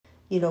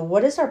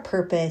what is our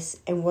purpose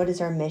and what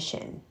is our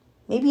mission?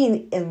 Maybe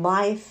in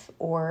life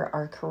or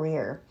our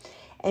career.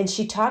 And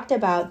she talked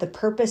about the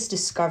purpose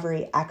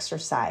discovery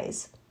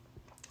exercise.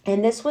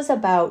 And this was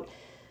about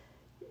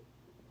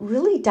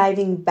really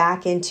diving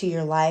back into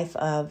your life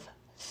of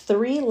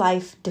 3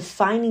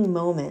 life-defining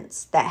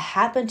moments that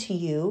happened to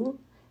you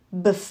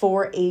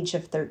before age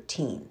of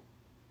 13.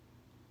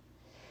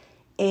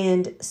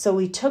 And so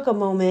we took a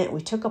moment,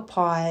 we took a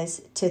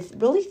pause to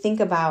really think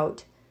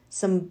about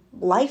some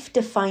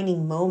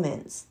life-defining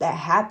moments that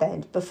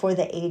happened before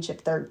the age of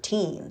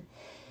 13.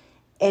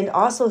 And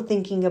also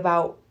thinking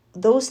about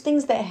those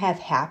things that have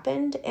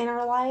happened in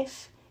our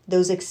life,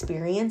 those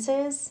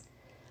experiences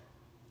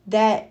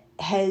that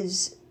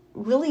has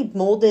really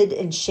molded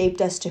and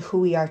shaped us to who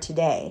we are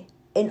today.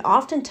 And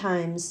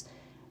oftentimes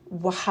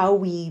how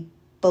we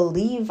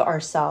believe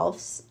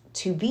ourselves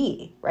to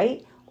be,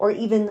 right? Or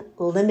even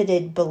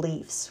limited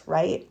beliefs,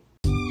 right?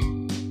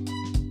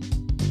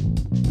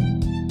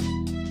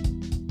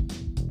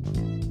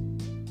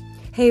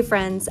 Hey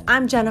friends,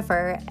 I'm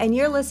Jennifer, and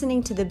you're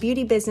listening to the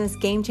Beauty Business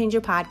Game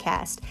Changer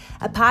Podcast,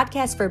 a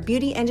podcast for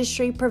beauty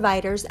industry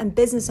providers and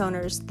business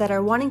owners that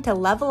are wanting to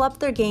level up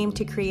their game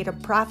to create a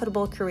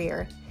profitable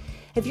career.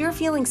 If you're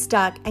feeling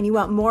stuck and you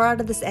want more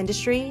out of this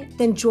industry,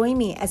 then join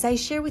me as I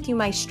share with you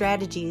my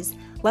strategies,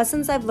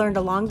 lessons I've learned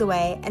along the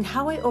way, and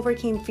how I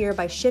overcame fear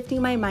by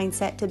shifting my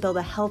mindset to build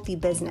a healthy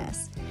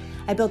business.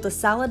 I built a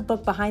solid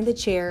book behind the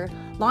chair,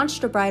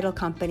 launched a bridal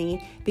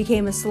company,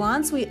 became a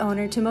salon suite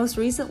owner to most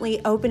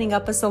recently opening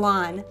up a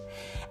salon.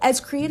 As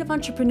creative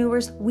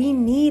entrepreneurs, we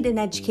need an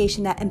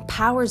education that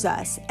empowers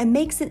us and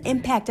makes an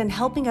impact on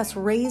helping us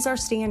raise our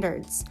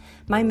standards.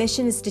 My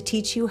mission is to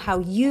teach you how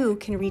you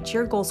can reach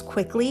your goals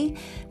quickly,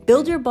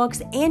 build your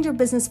books and your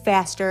business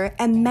faster,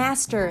 and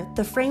master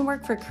the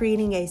framework for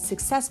creating a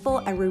successful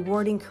and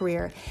rewarding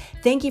career.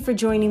 Thank you for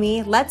joining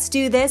me. Let's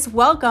do this.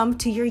 Welcome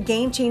to your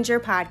Game Changer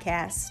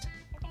Podcast.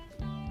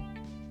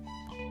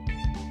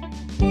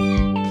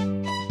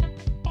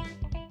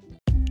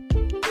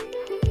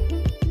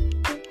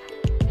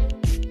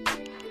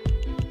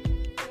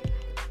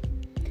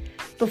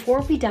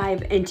 Before we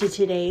dive into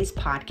today's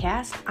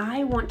podcast,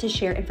 I want to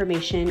share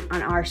information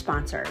on our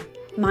sponsor,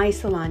 My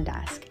Salon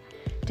Desk.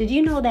 Did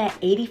you know that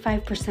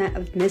 85%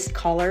 of missed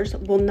callers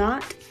will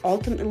not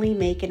ultimately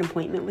make an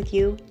appointment with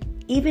you,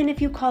 even if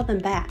you call them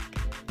back?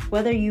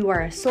 Whether you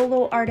are a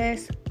solo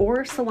artist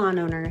or salon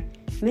owner,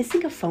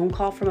 missing a phone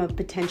call from a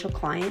potential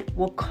client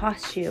will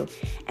cost you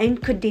and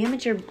could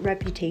damage your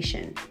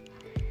reputation.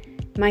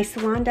 My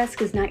Salon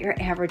Desk is not your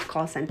average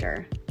call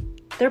center.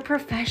 Their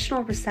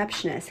professional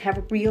receptionists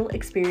have real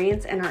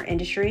experience in our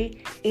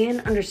industry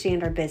and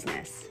understand our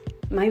business.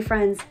 My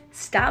friends,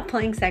 stop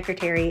playing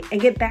secretary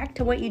and get back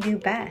to what you do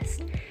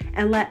best,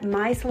 and let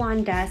My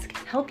Salon Desk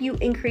help you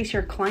increase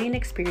your client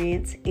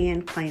experience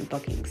and client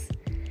bookings.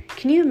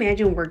 Can you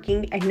imagine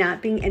working and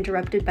not being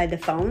interrupted by the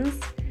phones?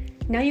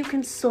 Now you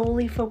can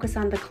solely focus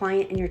on the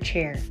client in your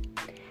chair.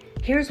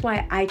 Here's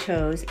why I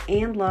chose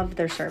and love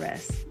their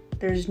service.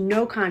 There's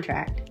no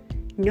contract,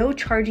 no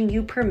charging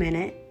you per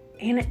minute,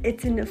 and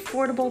it's an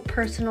affordable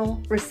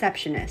personal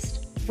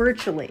receptionist,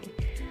 virtually.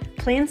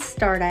 Plans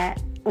start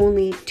at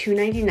only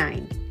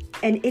 $2.99,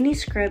 and any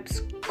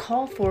scripts,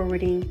 call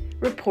forwarding,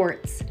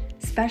 reports,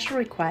 special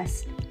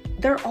requests,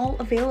 they're all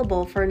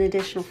available for an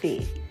additional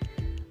fee.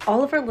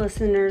 All of our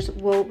listeners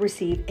will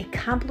receive a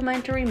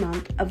complimentary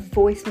month of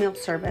voicemail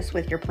service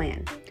with your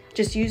plan.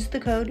 Just use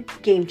the code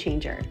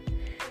GAMECHANGER.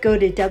 Go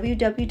to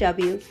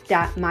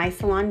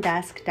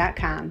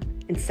www.mysalondesk.com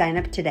and sign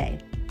up today.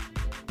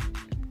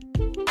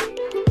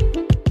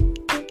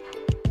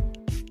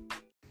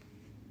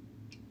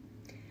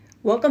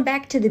 Welcome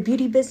back to the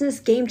Beauty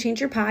Business Game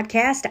Changer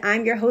Podcast.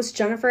 I'm your host,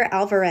 Jennifer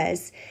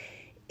Alvarez.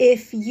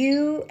 If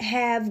you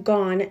have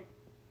gone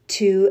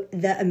to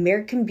the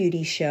American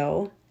Beauty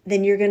Show,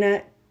 then you're going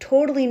to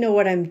totally know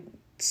what I'm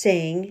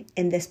saying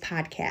in this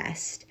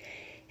podcast.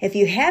 If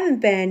you haven't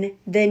been,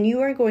 then you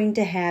are going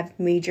to have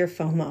major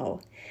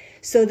FOMO.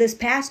 So this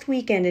past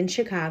weekend in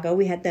Chicago,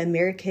 we had the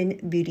American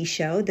Beauty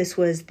Show. This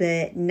was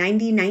the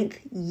 99th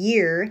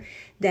year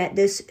that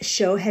this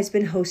show has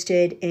been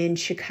hosted in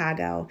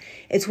Chicago.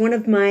 It's one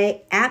of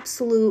my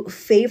absolute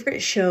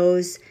favorite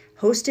shows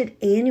hosted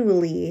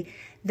annually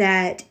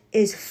that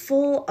is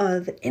full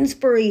of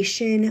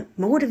inspiration,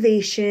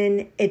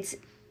 motivation. It's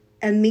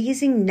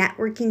amazing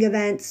networking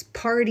events,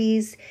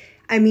 parties.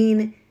 I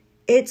mean,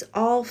 it's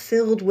all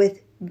filled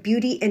with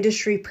beauty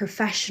industry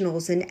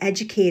professionals and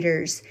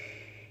educators.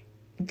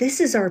 This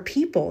is our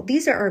people.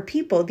 These are our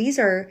people.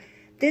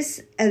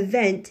 This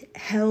event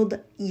held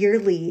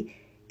yearly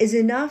is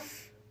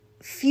enough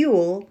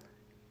fuel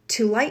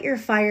to light your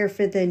fire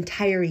for the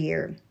entire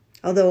year.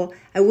 Although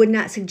I would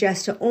not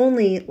suggest to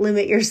only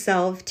limit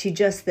yourself to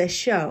just this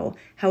show.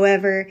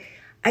 However,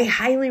 I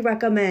highly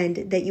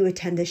recommend that you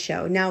attend the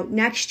show. Now,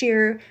 next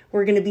year,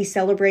 we're going to be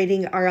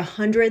celebrating our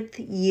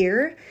 100th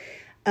year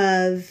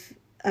of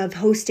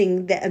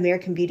hosting the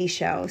American Beauty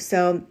Show.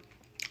 So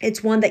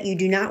it's one that you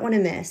do not want to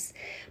miss.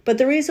 But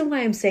the reason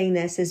why I'm saying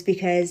this is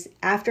because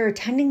after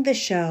attending the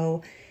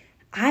show,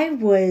 I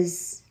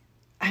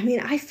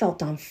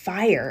felt on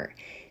fire.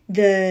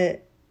 The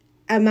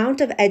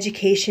amount of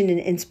education and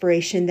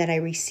inspiration that I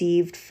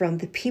received from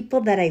the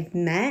people that I've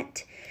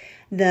met,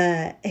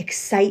 the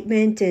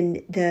excitement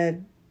and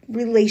the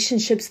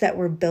relationships that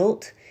were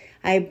built.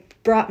 I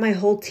brought my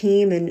whole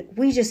team and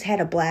we just had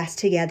a blast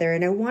together.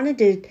 And I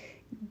wanted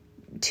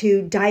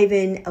to dive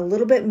in a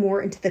little bit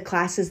more into the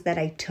classes that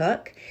I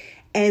took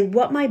and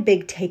what my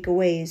big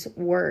takeaways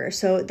were.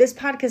 So this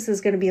podcast is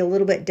going to be a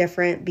little bit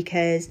different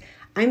because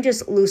I'm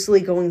just loosely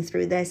going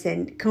through this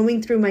and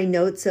combing through my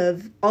notes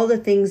of all the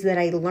things that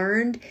I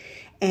learned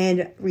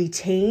and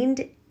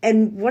retained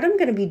and what I'm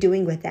going to be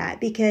doing with that.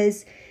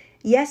 Because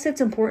yes,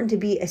 it's important to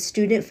be a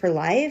student for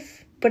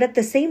life, but at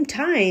the same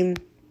time,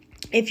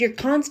 if you're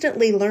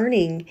constantly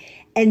learning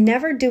and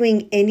never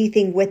doing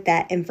anything with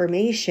that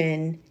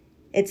information,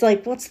 it's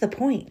like, what's the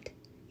point?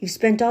 You've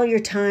spent all your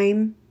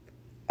time,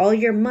 all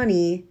your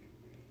money,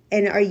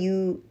 and are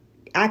you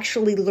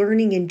actually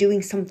learning and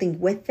doing something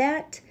with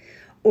that?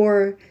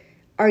 Or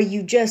are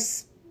you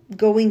just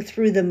going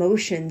through the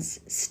motions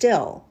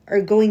still,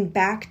 or going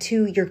back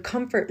to your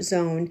comfort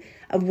zone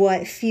of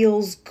what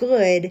feels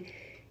good,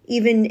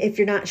 even if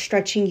you're not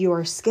stretching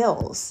your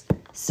skills?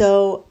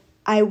 So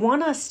I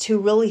want us to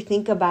really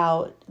think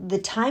about the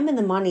time and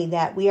the money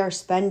that we are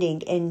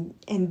spending in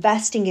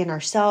investing in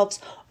ourselves,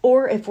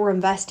 or if we're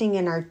investing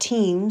in our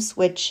teams,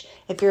 which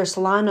if you're a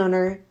salon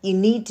owner, you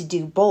need to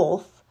do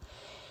both,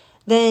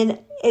 then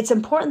it's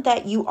important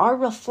that you are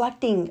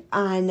reflecting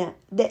on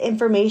the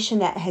information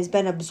that has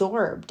been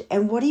absorbed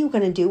and what are you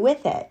going to do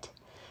with it.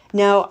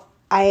 Now,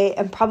 I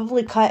am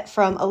probably cut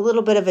from a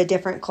little bit of a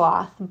different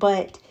cloth,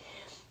 but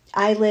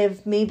I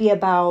live maybe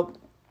about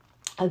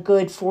a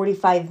good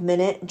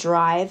 45-minute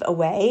drive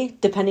away,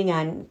 depending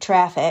on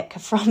traffic,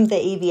 from the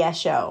ABS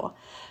show.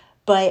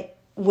 But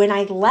when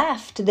I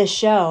left the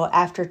show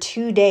after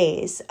 2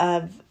 days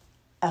of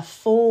a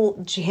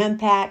full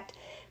jam-packed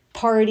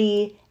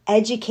party,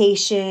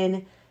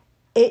 education,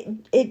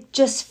 it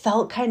just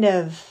felt kind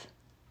of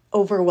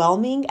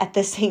overwhelming at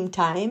the same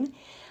time.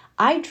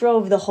 I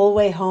drove the whole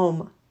way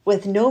home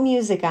with no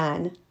music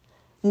on,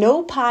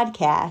 no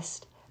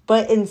podcast,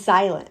 but in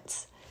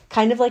silence.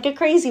 Kind of like a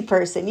crazy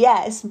person,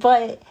 yes,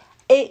 but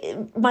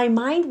my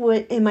mind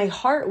and my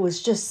heart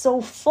was just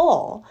so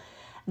full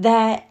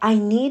that I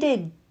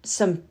needed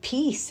some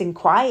peace and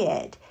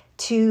quiet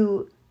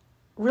to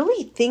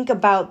really think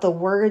about the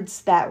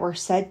words that were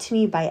said to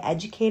me by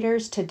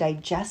educators, to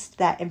digest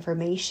that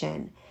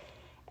information.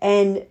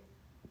 And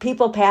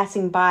people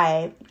passing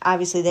by,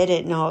 obviously they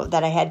didn't know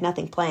that I had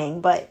nothing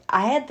playing, but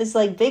I had this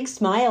like big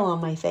smile on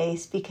my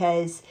face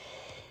because,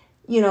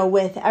 you know,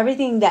 with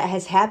everything that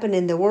has happened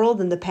in the world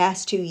in the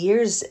past 2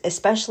 years,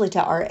 especially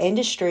to our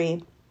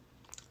industry,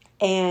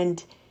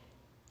 and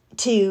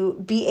to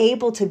be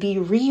able to be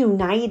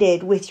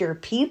reunited with your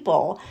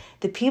people,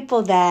 the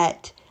people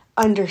that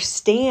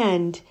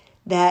understand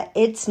that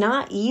it's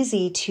not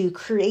easy to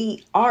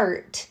create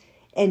art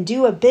and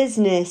do a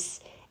business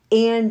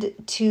and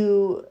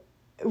to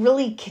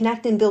really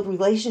connect and build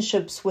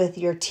relationships with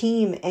your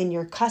team and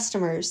your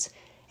customers.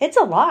 It's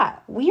a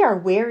lot. We are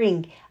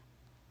wearing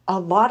a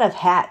lot of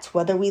hats,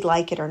 whether we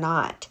like it or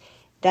not.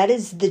 That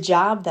is the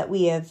job that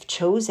we have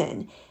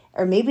chosen,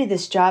 or maybe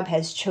this job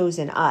has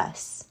chosen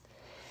us.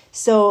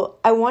 So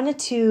I wanted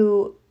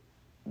to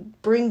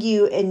bring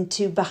you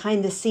into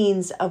behind the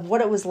scenes of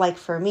what it was like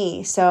for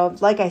me. So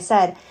like I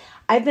said,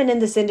 I've been in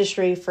this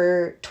industry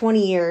for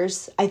 20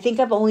 years. I think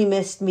I've only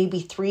missed maybe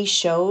 3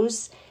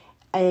 shows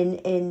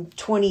in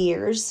 20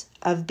 years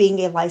of being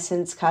a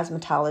licensed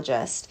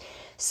cosmetologist.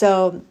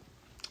 So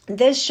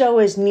this show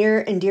is near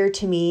and dear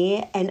to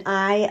me, and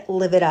I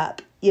live it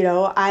up. You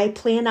know, I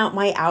plan out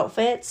my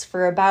outfits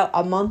for about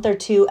a month or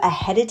 2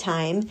 ahead of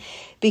time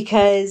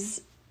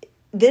because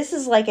this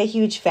is like a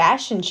huge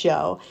fashion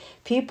show.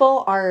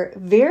 People are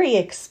very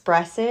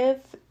expressive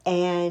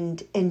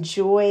and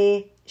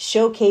enjoy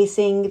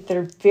showcasing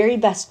their very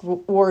best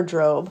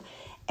wardrobe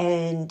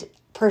and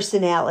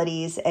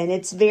personalities. And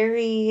it's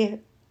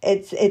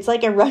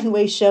like a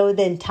runway show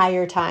the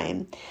entire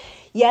time.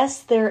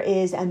 Yes, there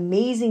is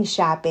amazing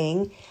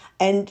shopping.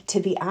 And to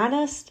be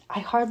honest, I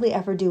hardly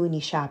ever do any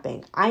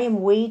shopping. I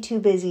am way too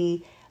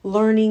busy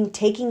learning,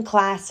 taking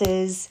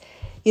classes.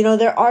 You know,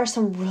 there are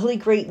some really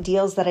great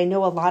deals that I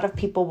know a lot of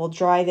people will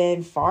drive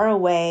in far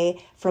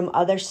away from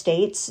other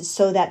states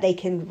so that they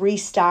can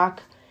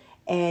restock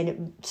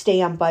and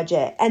stay on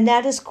budget. And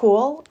that is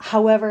cool.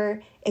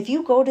 However, if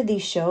you go to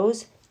these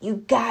shows, you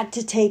got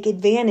to take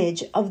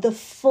advantage of the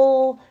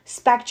full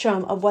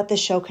spectrum of what the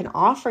show can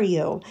offer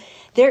you.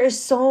 There is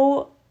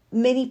so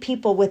many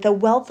people with a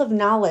wealth of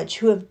knowledge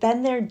who have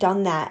been there,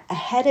 done that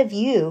ahead of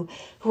you,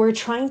 who are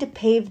trying to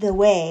pave the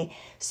way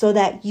so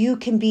that you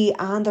can be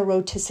on the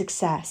road to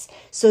success,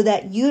 so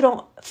that you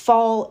don't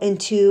fall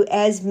into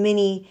as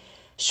many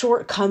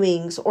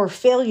shortcomings or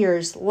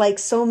failures like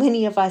so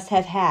many of us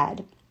have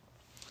had.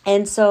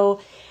 And so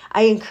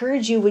I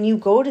encourage you, when you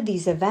go to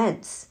these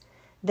events,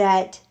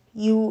 that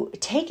you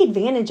take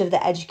advantage of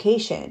the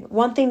education.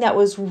 One thing that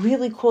was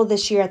really cool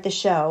this year at the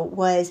show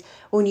was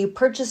when you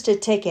purchased a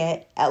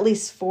ticket, at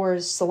least for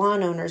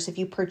salon owners, if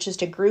you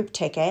purchased a group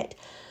ticket,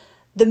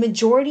 the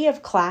majority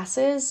of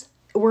classes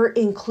were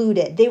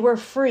included. They were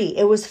free.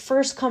 It was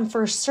first come,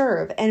 first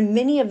serve, and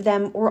many of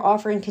them were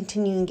offering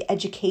continuing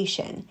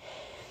education.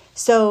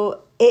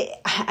 So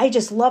I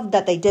just loved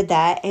that they did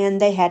that,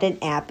 and they had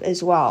an app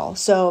as well.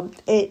 So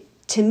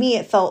to me,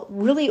 it felt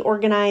really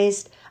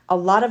organized. A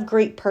lot of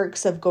great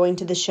perks of going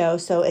to the show.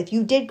 So if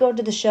you did go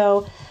to the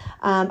show,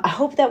 I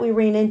hope that we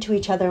ran into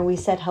each other and we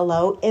said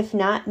hello. If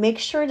not, make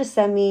sure to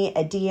send me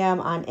a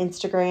DM on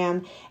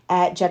Instagram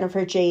at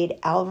Jennifer Jade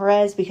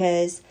Alvarez,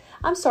 because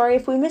I'm sorry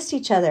if we missed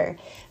each other.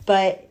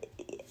 But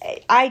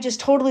I just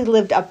totally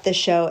lived up the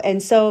show.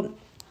 And so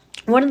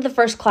one of the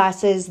first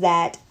classes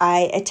that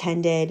I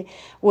attended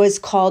was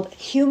called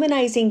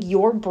Humanizing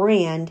Your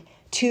Brand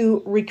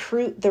to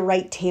Recruit the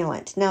Right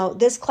Talent. Now,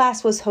 this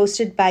class was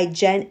hosted by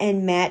Jen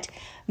and Matt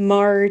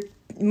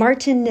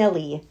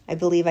Martinelli. I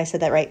believe I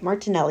said that right,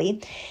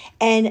 Martinelli.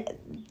 And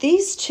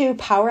these two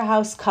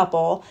powerhouse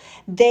couple,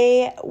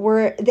 they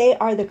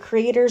are the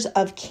creators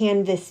of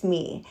Canvas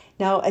Me.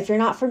 Now, if you're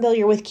not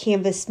familiar with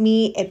Canvas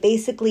Me, it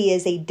basically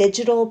is a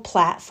digital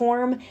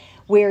platform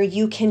where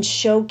you can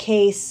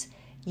showcase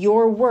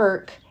your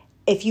work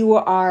if you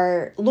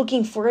are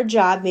looking for a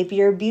job. Maybe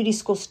you're a beauty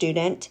school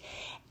student,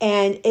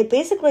 and it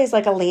basically is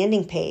like a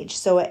landing page.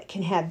 So it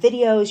can have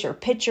videos, your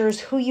pictures,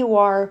 who you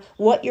are,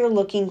 what you're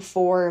looking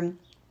for,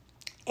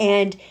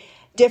 and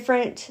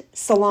different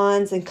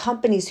salons and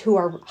companies who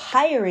are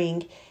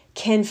hiring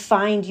can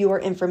find your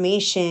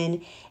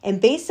information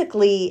and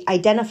basically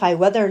identify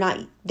whether or not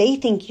they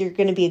think you're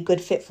going to be a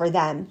good fit for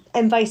them,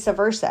 and vice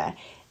versa.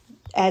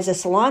 As a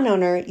salon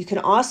owner, you can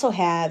also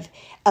have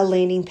a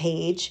landing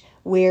page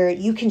where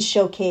you can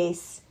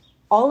showcase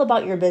all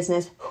about your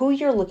business, who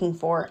you're looking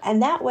for,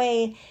 and that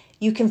way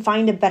you can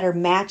find a better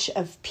match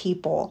of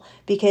people.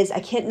 Because I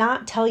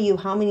cannot tell you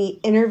how many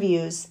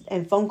interviews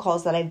and phone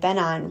calls that I've been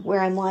on where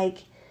I'm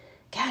like,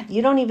 God,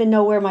 you don't even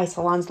know where my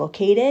salon's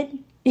located.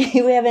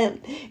 You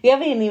haven't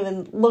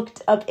even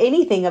looked up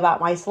anything about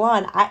my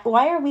salon.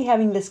 Why are we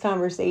having this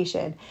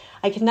conversation?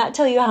 I cannot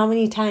tell you how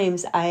many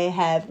times I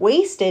have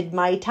wasted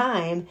my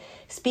time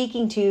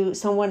speaking to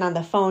someone on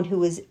the phone who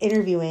was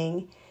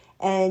interviewing,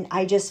 and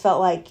I just felt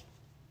like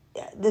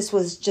this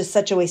was just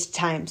such a waste of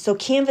time. So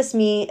Canvas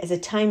Me is a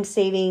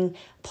time-saving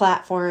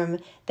platform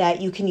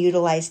that you can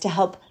utilize to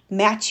help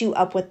match you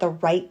up with the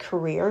right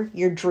career,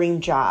 your dream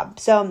job.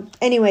 So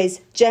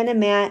anyways, Jen and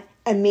Matt,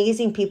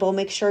 amazing people.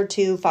 Make sure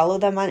to follow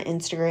them on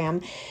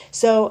Instagram.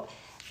 So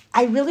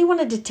I really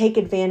wanted to take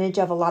advantage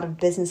of a lot of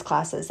business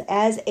classes.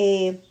 As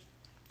a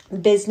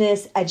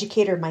business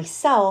educator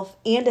myself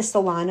and a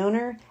salon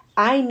owner,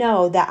 I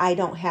know that I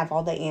don't have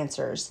all the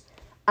answers.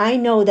 I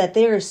know that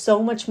there is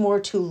so much more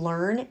to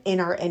learn in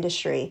our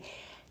industry.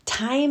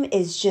 Time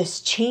is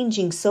just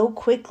changing so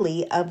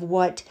quickly of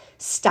what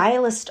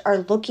stylists are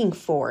looking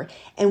for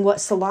and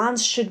what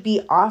salons should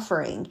be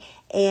offering,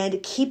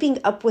 and keeping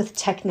up with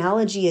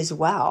technology as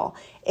well.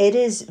 It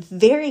is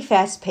very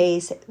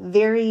fast-paced,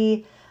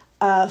 very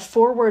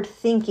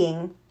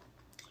forward-thinking,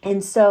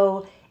 and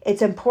so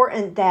it's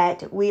important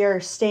that we are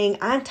staying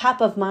on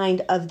top of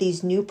mind of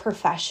these new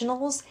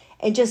professionals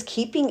and just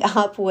keeping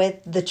up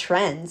with the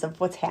trends of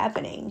what's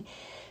happening.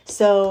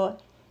 So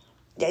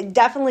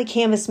definitely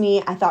Canvas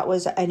Me, I thought,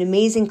 was an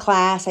amazing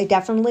class. I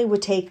definitely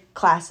would take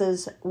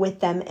classes with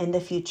them in the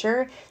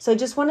future. So I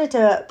just wanted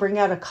to bring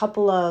out a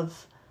couple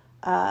of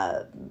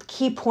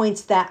key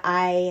points that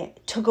I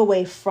took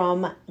away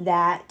from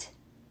that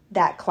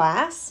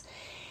class.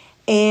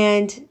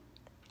 And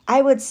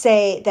I would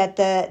say that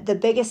the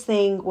biggest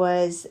thing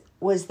was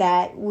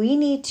that we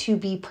need to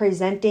be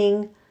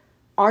presenting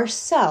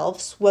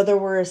ourselves, whether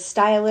we're a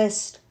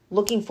stylist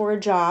looking for a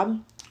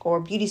job,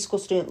 or beauty school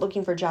student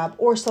looking for a job,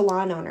 or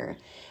salon owner.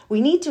 We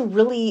need to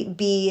really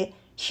be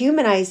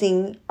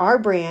humanizing our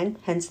brand,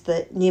 hence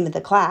the name of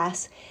the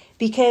class,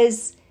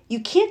 because you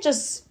can't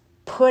just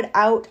put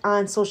out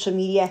on social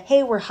media,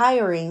 hey, we're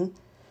hiring,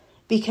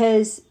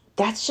 because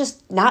that's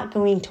just not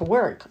going to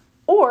work.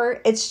 Or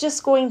it's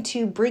just going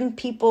to bring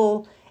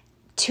people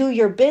to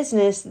your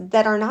business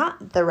that are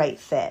not the right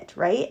fit,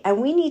 right?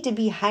 And we need to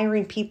be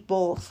hiring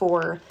people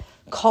for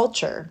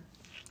culture.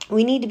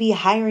 We need to be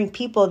hiring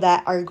people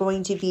that are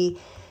going to be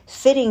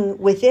fitting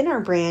within our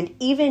brand,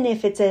 even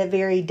if it's a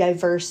very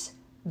diverse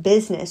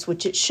business,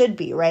 which it should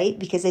be, right?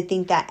 Because I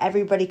think that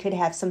everybody could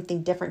have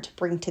something different to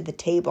bring to the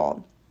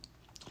table.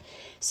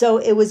 So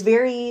it was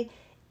very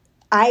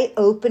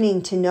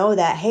eye-opening to know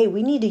that, hey,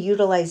 we need to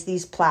utilize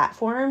these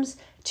platforms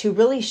to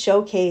really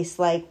showcase,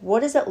 like,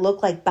 what does it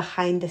look like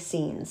behind the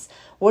scenes?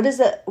 What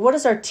does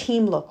our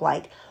team look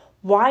like?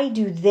 Why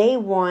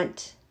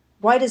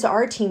does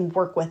our team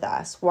work with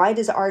us? Why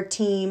does our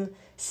team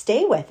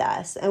stay with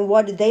us? And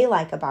what do they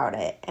like about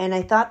it? And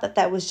I thought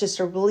that was just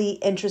a really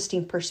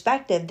interesting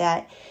perspective,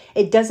 that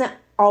it doesn't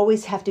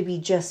always have to be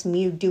just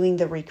me doing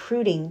the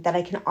recruiting, that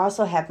I can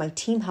also have my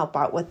team help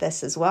out with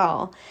this as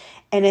well.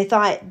 And I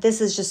thought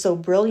this is just so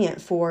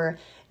brilliant for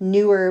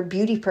newer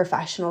beauty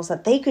professionals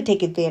that they could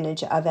take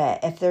advantage of it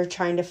if they're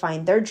trying to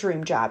find their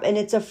dream job. And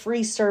it's a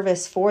free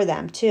service for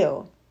them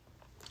too.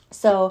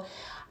 So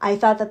I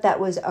thought that that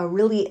was a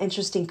really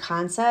interesting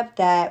concept,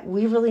 that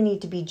we really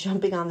need to be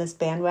jumping on this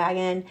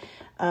bandwagon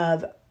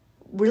of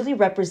really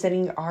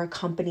representing our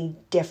company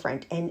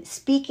different and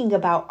speaking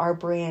about our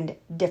brand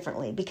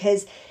differently,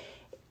 because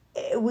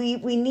we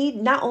need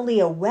not only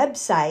a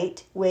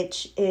website,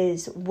 which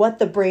is what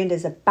the brand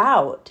is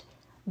about,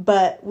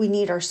 but we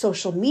need our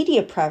social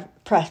media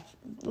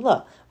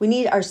we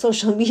need our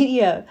social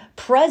media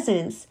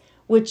presence,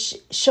 which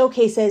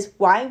showcases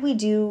why we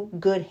do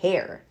good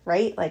hair,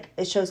 right? Like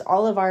it shows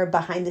all of our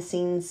behind the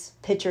scenes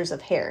pictures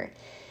of hair.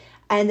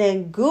 And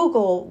then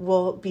Google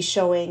will be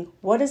showing,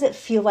 what does it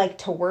feel like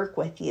to work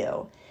with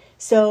you?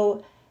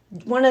 So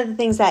one of the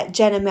things that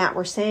Jen and Matt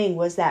were saying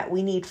was that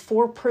we need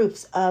 4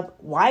 proofs of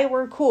why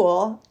we're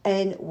cool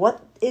and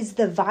what is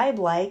the vibe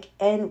like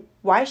and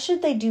why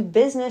should they do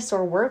business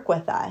or work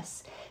with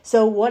us.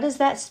 So what is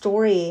that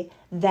story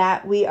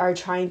that we are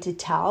trying to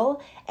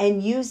tell,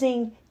 and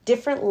using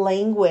different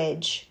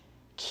language,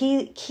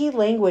 key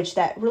language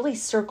that really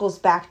circles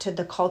back to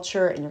the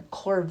culture and your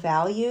core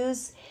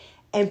values,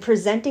 and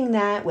presenting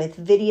that with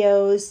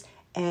videos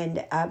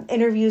and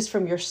interviews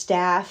from your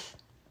staff,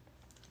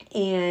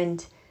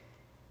 and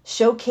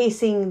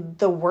showcasing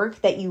the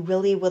work that you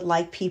really would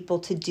like people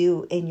to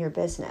do in your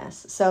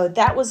business. So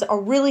that was a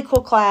really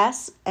cool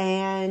class.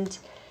 And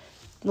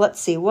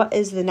let's see, what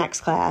is the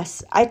next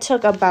class? I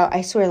took about,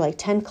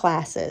 10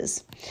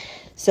 classes.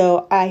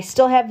 So I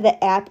still have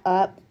the app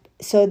up.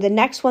 So the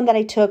next one that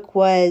I took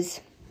was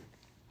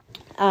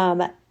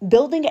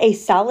building a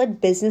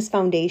solid business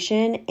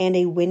foundation and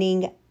a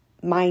winning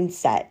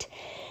mindset.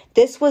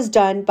 This was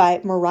done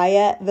by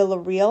Mariah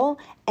Villarreal,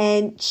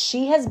 and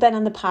she has been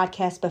on the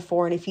podcast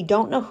before. And if you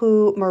don't know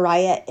who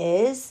Mariah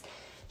is,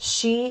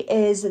 she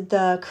is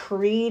the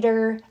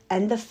creator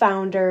and the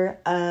founder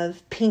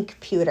of Pink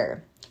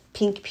Pewter.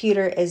 Pink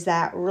Pewter is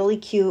that really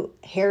cute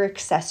hair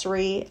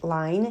accessory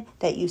line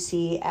that you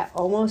see at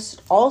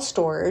almost all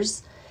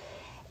stores.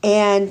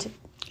 And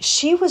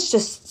she was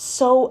just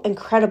so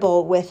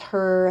incredible with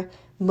her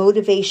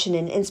motivation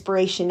and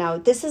inspiration. Now,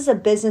 this is a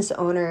business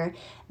owner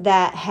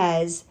that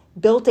has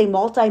built a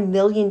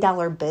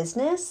multi-million-dollar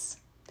business,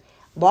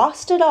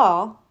 lost it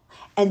all,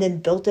 and then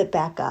built it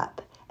back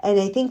up. And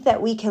I think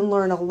that we can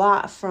learn a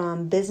lot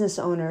from business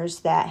owners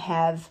that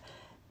have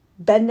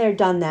been there,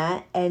 done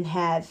that, and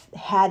have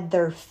had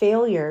their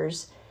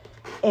failures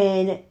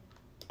in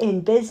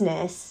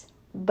business,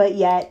 but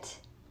yet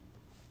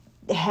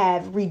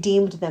have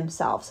redeemed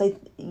themselves.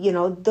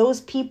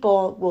 Those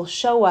people will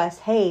show us,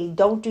 hey,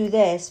 don't do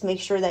this, make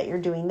sure that you're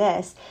doing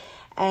this.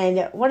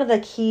 And one of the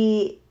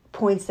key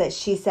points that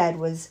she said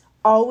was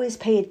always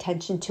pay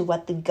attention to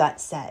what the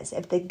gut says.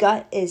 If the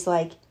gut is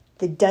like,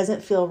 that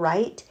doesn't feel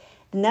right,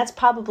 then that's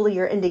probably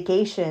your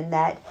indication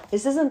that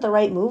this isn't the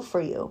right move for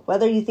you.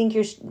 Whether you think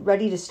you're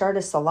ready to start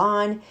a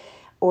salon,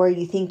 or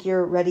you think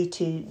you're ready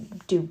to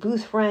do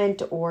booth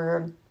rent,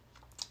 or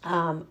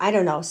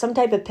some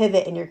type of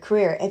pivot in your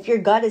career. If your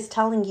gut is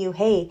telling you,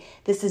 hey,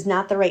 this is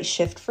not the right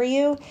shift for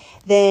you,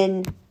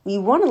 then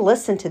you want to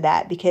listen to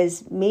that,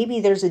 because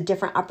maybe there's a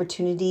different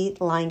opportunity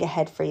lying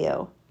ahead for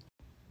you.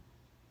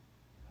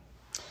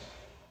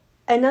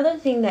 Another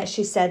thing that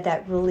she said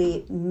that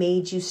really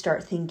made you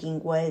start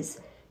thinking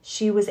was,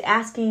 she was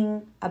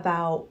asking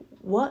about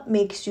what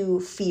makes you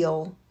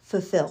feel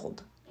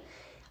fulfilled.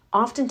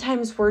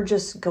 Oftentimes we're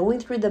just going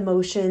through the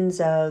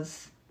motions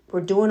of,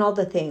 we're doing all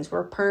the things.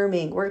 We're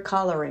perming, we're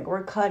coloring,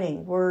 we're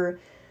cutting, we're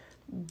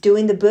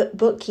doing the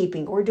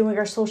bookkeeping, we're doing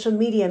our social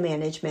media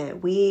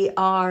management, we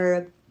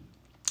are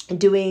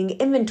doing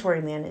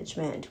inventory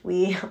management,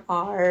 we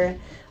are,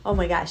 oh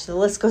my gosh, the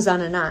list goes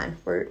on and on.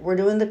 We're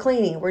doing the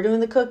cleaning, we're doing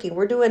the cooking,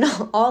 we're doing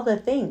all the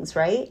things,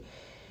 right?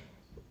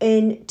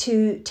 And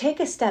to take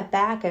a step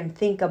back and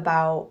think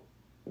about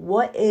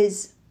what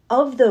is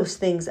of those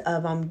things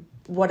of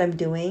what I'm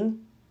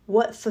doing,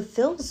 what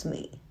fulfills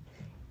me.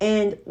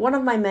 And one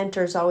of my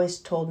mentors always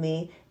told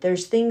me,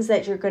 there's things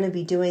that you're going to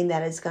be doing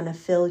that is going to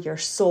fill your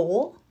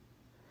soul,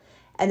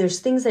 and there's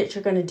things that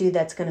you're going to do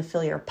that's going to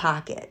fill your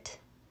pocket.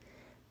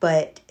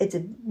 But it's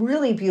a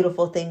really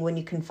beautiful thing when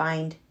you can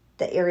find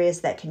the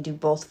areas that can do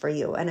both for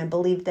you. And I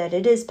believe that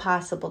it is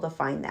possible to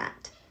find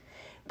that.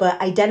 But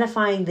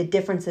identifying the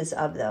differences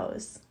of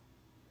those.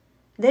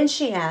 Then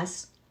she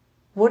asks,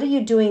 what are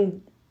you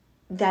doing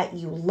that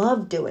you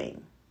love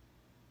doing?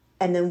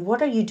 And then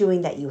what are you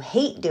doing that you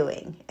hate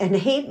doing? And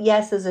hate,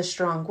 yes, is a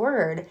strong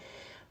word,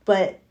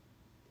 but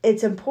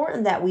it's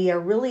important that we are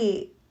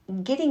really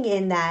getting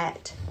in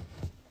that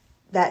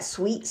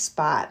sweet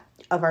spot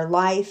of our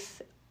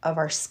life, of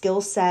our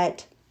skill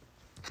set,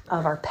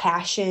 of our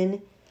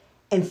passion,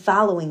 and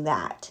following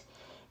that.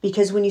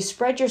 Because when you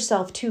spread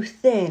yourself too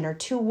thin or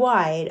too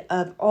wide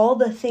of all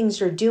the things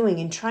you're doing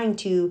and trying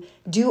to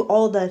do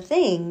all the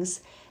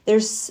things,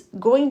 there's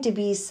going to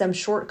be some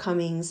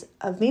shortcomings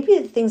of maybe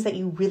the things that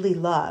you really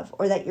love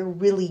or that you're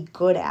really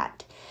good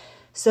at.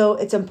 So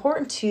it's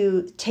important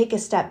to take a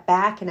step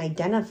back and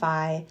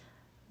identify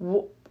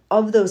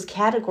of those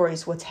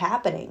categories what's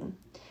happening.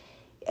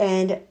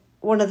 And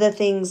one of the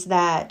things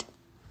that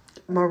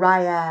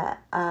Mariah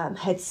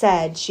had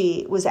said,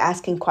 she was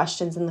asking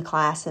questions in the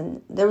class,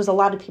 and there was a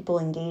lot of people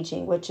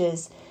engaging, which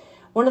is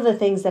one of the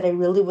things that I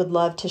really would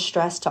love to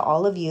stress to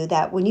all of you,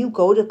 that when you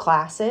go to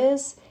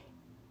classes,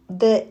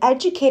 the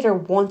educator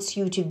wants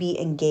you to be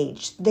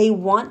engaged. They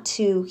want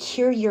to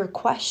hear your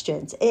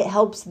questions. It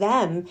helps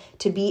them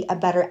to be a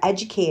better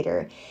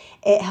educator.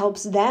 It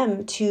helps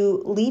them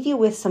to leave you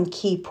with some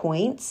key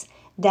points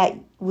that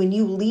when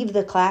you leave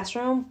the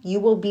classroom, you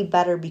will be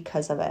better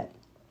because of it.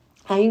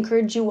 I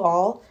encourage you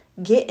all,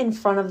 get in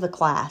front of the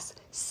class,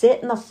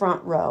 sit in the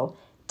front row,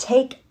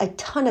 take a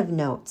ton of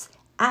notes,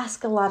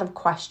 ask a lot of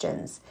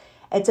questions.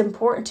 It's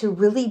important to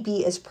really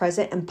be as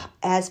present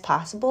as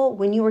possible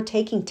when you are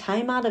taking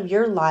time out of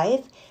your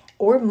life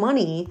or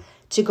money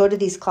to go to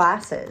these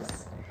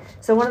classes.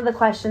 So one of the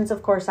questions,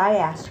 of course, I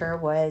asked her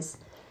was,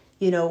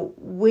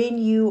 when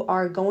you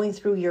are going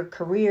through your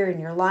career and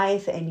your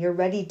life and you're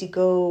ready to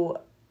go,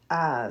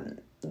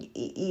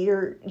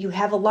 you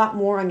have a lot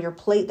more on your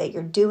plate that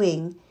you're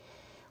doing.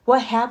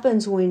 What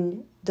happens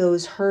when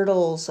those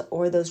hurdles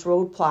or those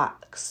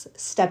roadblocks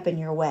step in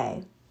your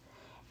way?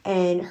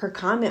 And her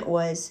comment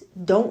was,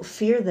 don't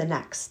fear the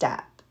next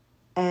step.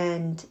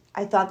 And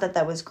I thought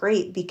that was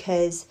great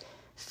because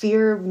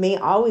fear may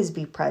always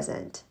be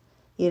present.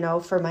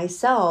 For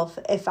myself,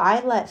 if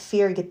I let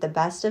fear get the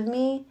best of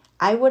me,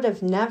 I would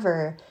have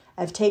never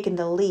have taken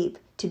the leap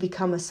to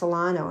become a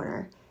salon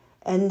owner.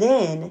 And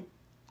then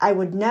I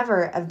would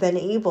never have been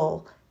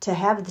able to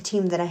have the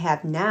team that I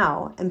have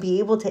now and be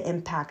able to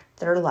impact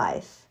their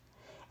life.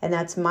 And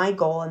that's my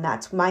goal, and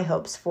that's my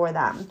hopes for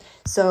them.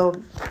 So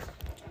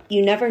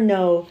you never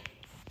know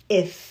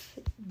if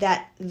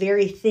that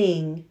very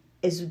thing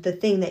is the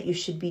thing that you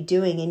should be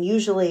doing. And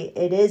usually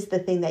it is the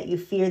thing that you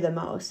fear the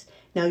most.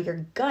 Now,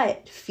 your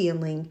gut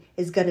feeling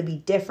is going to be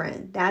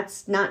different.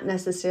 That's not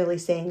necessarily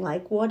saying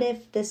like, what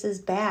if this is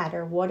bad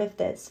or what if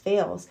this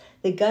fails?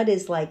 The gut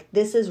is like,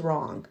 this is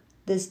wrong.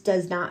 This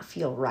does not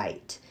feel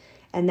right.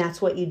 And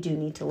that's what you do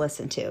need to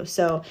listen to.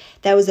 So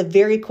that was a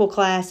very cool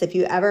class. If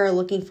you ever are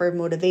looking for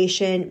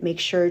motivation, make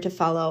sure to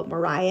follow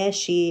Mariah.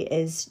 She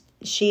is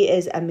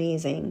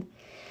amazing.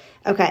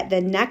 Okay, the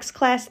next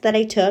class that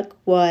I took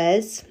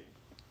was,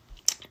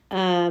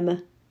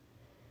 let's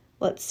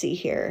see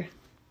here.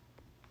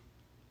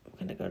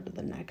 I'm going to go to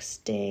the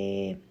next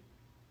day.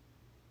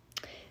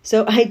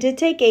 So I did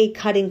take a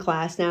cutting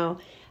class. Now,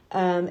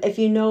 if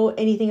you know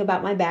anything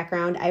about my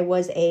background, I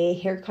was a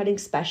hair cutting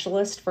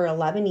specialist for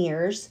 11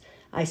 years.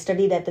 I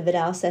studied at the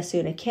Vidal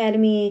Sassoon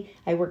Academy.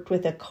 I worked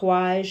with a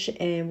coage,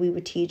 and we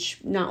would teach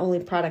not only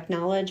product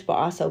knowledge, but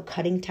also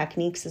cutting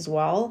techniques as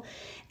well.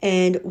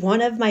 And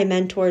one of my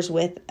mentors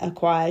with a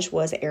coage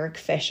was Eric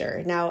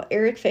Fisher. Now,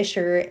 Eric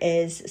Fisher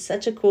is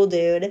such a cool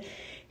dude.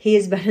 He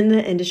has been in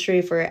the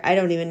industry for I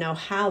don't even know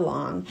how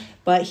long,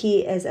 but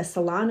he is a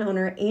salon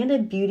owner and a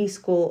beauty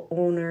school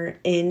owner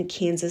in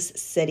Kansas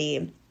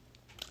City.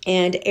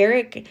 And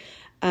Eric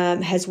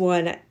has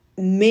won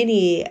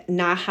many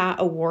NAHA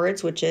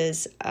awards, which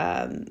is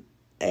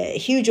a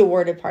huge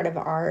awarded part of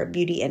our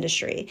beauty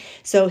industry.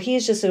 So he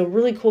is just a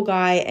really cool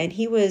guy, and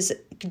he was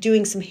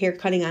doing some hair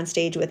cutting on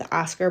stage with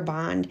Oscar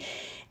Bond,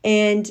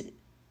 and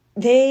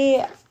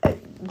they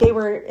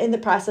were in the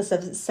process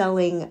of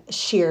selling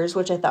shears,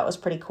 which I thought was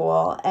pretty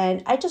cool.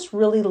 And I just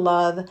really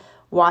love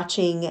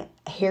watching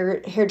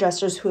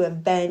hairdressers who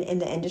have been in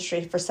the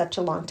industry for such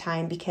a long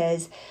time,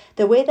 because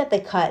the way that they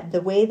cut,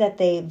 the way that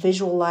they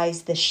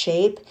visualize the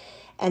shape,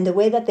 and the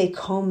way that they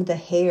comb the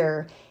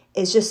hair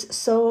is just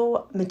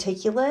so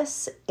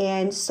meticulous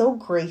and so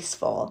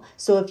graceful.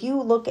 So if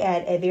you look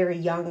at a very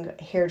young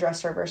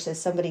hairdresser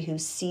versus somebody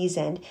who's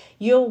seasoned,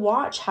 you'll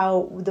watch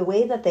how the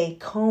way that they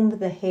comb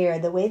the hair,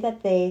 the way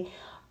that they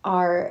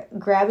are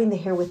grabbing the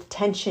hair with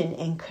tension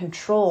and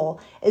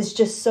control is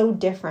just so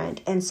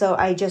different. And so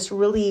I just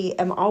really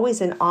am always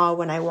in awe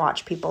when I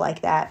watch people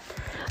like that.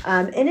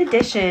 In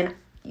addition,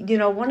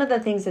 one of the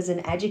things as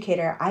an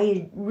educator,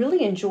 I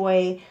really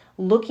enjoy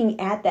looking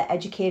at the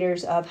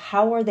educators of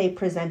how are they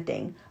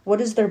presenting?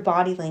 What is their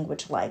body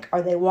language like?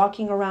 Are they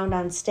walking around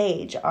on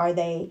stage? Are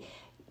they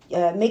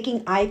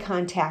making eye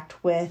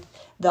contact with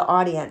the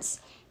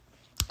audience?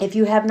 If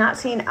you have not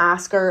seen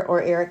Oscar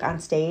or Eric on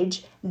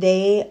stage,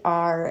 they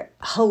are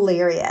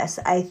hilarious.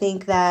 I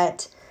think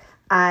that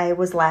I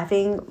was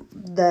laughing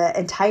the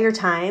entire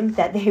time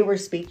that they were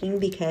speaking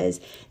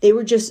because they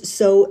were just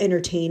so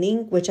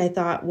entertaining, which I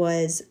thought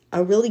was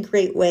a really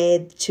great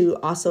way to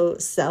also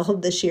sell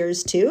the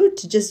shears too,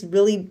 to just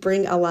really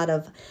bring a lot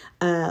of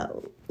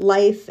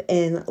life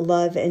and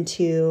love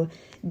into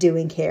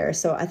doing hair.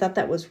 So I thought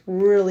that was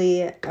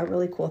really a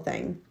really cool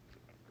thing.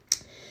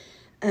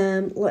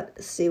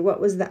 Let's see, what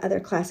was the other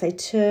class I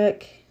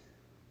took?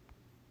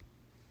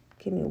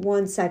 Give me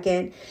 1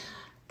 second.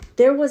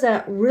 there was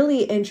a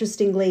really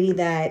interesting lady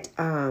that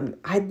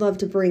I'd love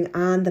to bring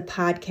on the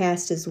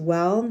podcast as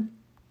well.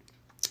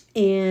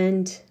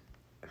 And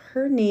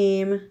her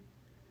name,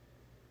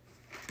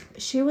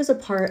 she was a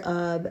part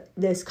of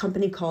this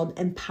company called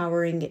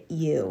Empowering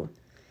You.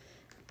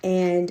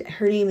 And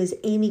her name is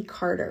Amy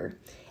Carter.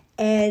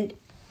 And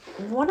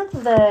one of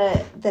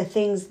the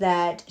things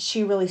that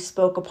she really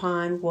spoke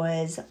upon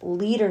was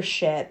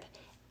leadership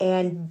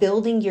and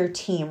building your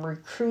team,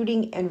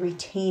 recruiting and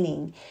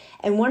retaining.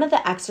 And one of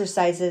the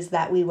exercises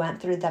that we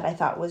went through that I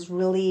thought was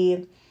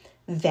really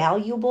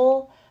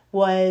valuable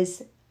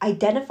was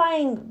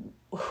identifying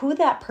who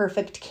that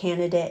perfect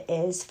candidate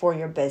is for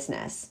your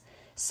business.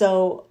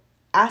 So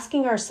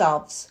asking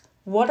ourselves,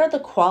 what are the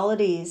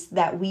qualities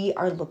that we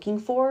are looking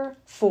for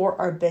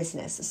our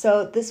business?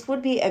 So this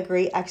would be a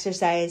great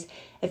exercise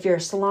if you're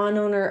a salon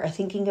owner or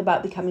thinking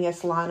about becoming a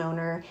salon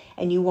owner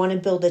and you want to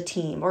build a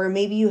team, or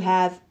maybe you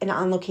have an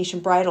on-location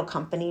bridal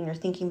company and you're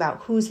thinking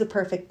about who's the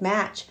perfect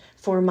match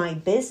for my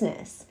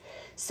business.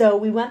 So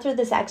we went through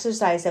this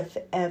exercise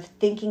of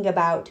thinking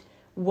about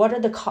what are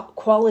the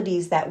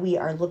qualities that we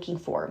are looking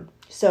for.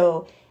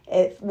 So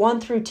if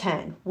 1 through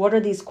 10, what are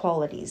these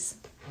qualities?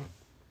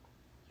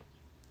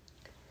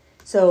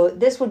 So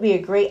this would be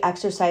a great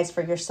exercise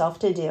for yourself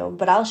to do,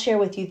 but I'll share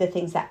with you the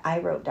things that I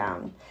wrote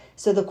down.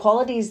 So the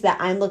qualities that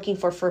I'm looking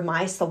for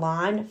my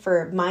salon,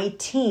 for my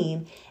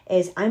team,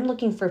 is I'm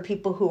looking for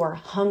people who are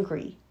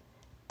hungry,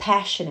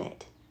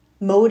 passionate,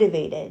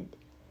 motivated,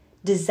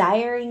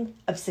 desiring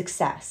of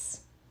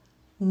success,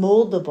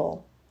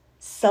 moldable,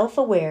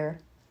 self-aware,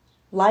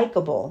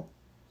 likable,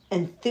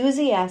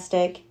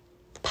 enthusiastic,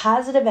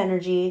 positive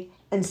energy,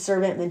 and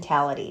servant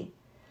mentality.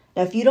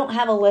 Now, if you don't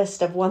have a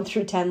list of 1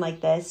 through 10 like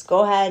this,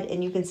 go ahead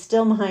and you can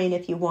steal mine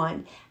if you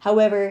want.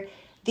 However,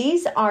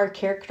 these are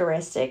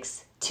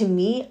characteristics, to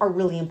me, are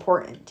really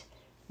important.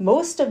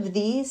 Most of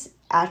these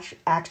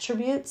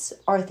attributes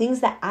are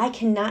things that I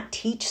cannot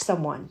teach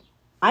someone.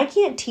 I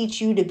can't teach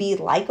you to be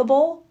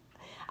likable.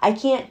 I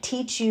can't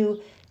teach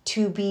you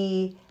to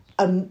be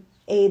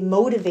a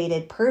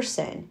motivated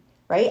person,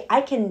 right?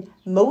 I can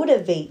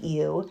motivate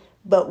you,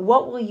 but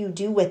what will you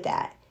do with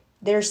that?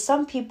 There's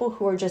some people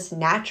who are just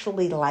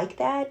naturally like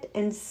that,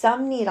 and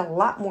some need a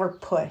lot more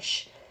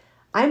push.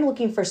 I'm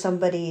looking for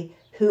somebody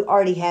who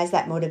already has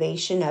that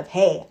motivation of,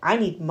 hey, I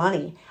need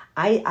money.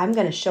 I'm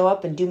going to show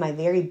up and do my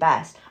very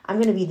best. I'm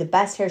going to be the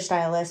best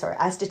hairstylist or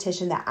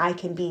esthetician that I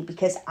can be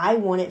because I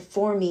want it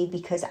for me,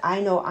 because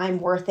I know I'm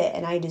worth it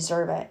and I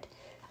deserve it.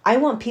 I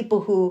want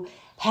people who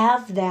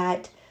have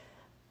that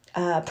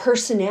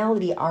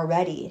personality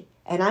already,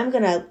 and I'm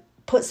going to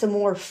put some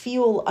more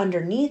fuel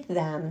underneath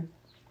them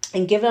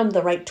and give them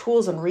the right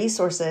tools and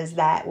resources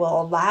that will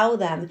allow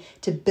them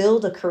to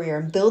build a career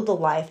and build the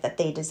life that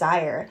they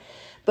desire.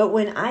 But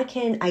when I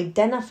can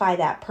identify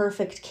that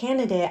perfect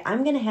candidate,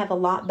 I'm going to have a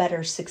lot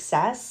better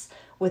success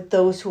with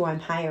those who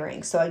I'm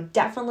hiring. So I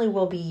definitely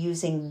will be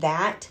using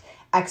that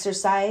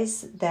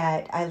exercise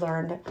that I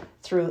learned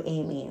through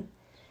Amy.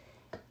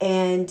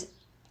 And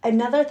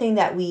another thing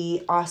that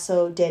we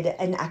also did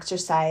an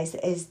exercise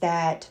is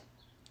that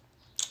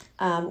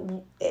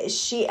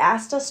she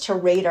asked us to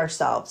rate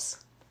ourselves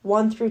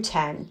 1 through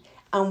 10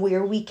 on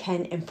where we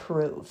can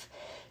improve.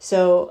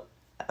 So,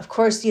 of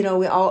course, we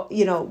all,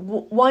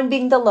 1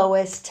 being the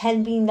lowest,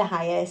 10 being the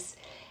highest.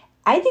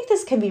 I think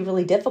this can be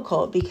really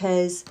difficult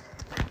because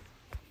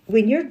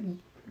when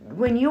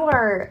you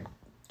are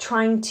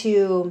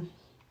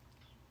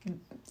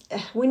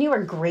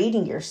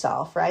grading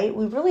yourself, right?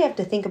 We really have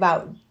to think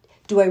about,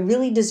 do I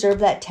really deserve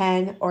that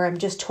 10, or I'm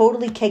just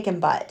totally kicking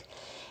butt?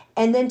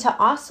 And then to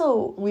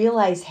also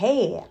realize,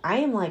 hey, I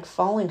am like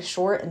falling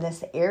short in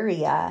this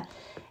area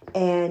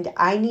and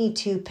I need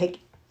to pick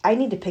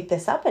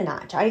this up a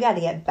notch. I got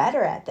to get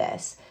better at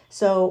this.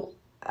 So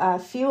a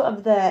few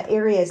of the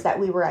areas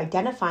that we were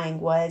identifying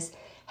was,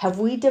 have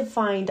we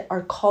defined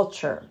our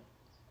culture?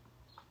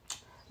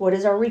 What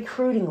is our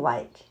recruiting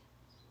like?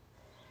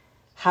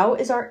 How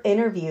is our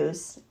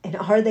interviews, and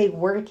are they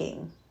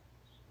working?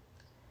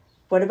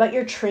 What about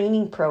your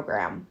training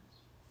program?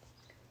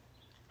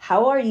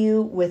 How are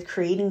you with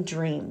creating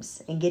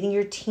dreams and getting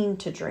your team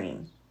to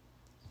dream?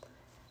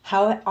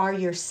 How are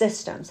your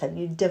systems? Have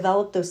you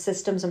developed those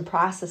systems and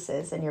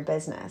processes in your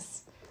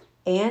business?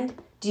 And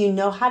do you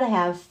know how to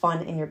have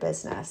fun in your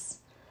business?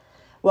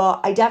 Well,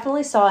 I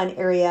definitely saw an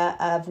area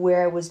of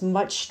where I was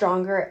much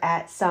stronger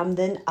at some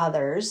than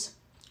others.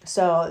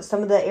 So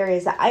some of the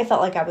areas that I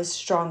felt like I was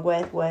strong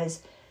with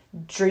was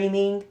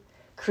dreaming,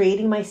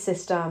 creating my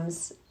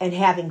systems, and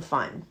having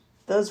fun.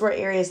 Those were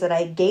areas that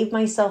I gave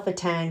myself a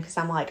 10 because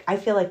I'm like, I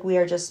feel like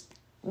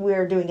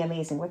we're doing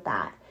amazing with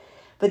that.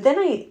 But then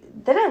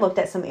I looked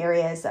at some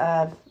areas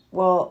of,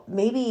 well,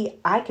 maybe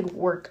I could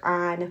work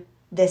on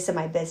this in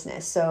my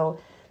business. So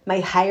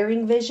my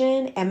hiring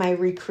vision and my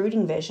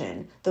recruiting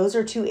vision, those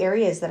are 2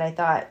 areas that I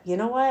thought, you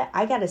know what,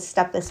 I got to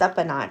step this up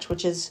a notch,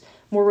 which is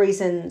more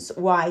reasons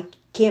why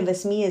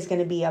Canvas Me is going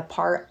to be a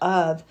part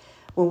of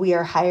when we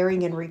are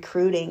hiring and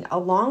recruiting,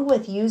 along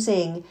with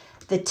using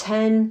the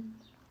 10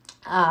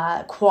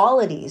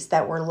 qualities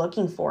that we're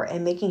looking for,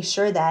 and making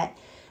sure that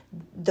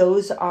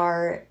those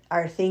are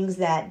things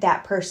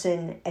that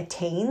person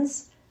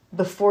attains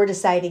before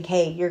deciding,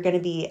 hey, you're going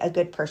to be a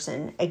good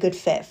person, a good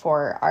fit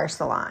for our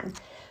salon.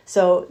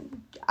 So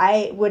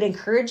I would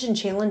encourage and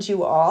challenge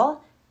you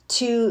all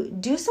to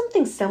do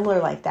something similar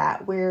like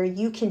that, where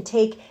you can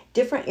take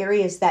different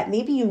areas that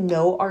maybe you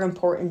know are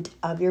important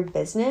of your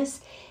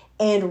business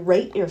and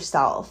rate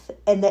yourself.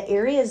 And the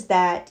areas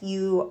that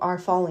you are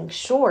falling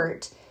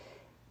short,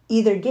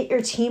 either get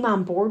your team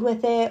on board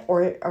with it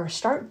or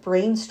start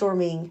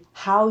brainstorming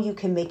how you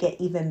can make it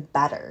even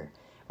better,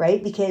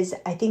 right? Because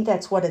I think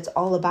that's what it's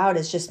all about,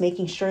 is just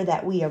making sure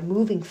that we are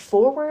moving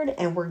forward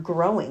and we're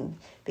growing.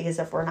 Because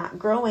if we're not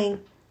growing,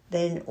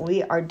 then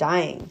we are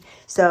dying.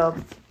 So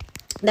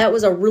that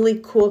was a really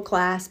cool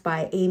class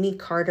by Amy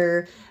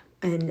Carter,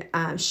 and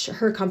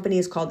her company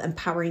is called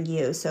Empowering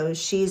You. So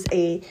she's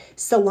a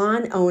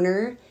salon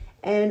owner.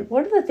 And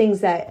one of the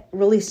things that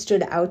really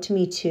stood out to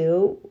me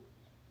too,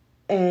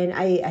 and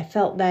I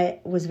felt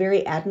that was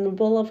very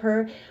admirable of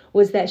her,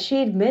 was that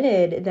she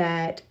admitted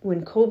that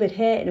when COVID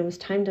hit and it was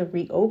time to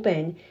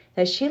reopen,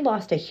 that she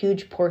lost a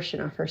huge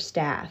portion of her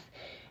staff.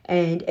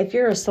 And if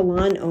you're a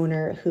salon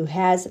owner who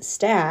has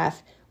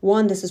staff,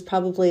 one, this is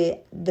probably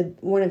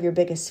one of your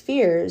biggest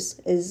fears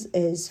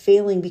is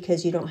failing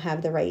because you don't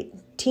have the right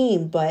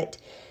team. But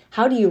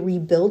how do you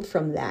rebuild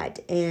from that?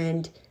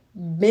 And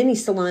many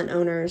salon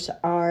owners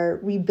are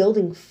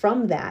rebuilding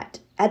from that.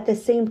 At the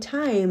same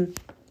time,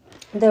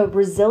 the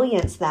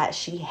resilience that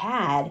she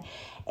had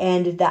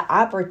and the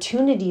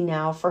opportunity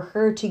now for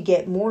her to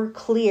get more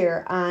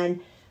clear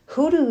on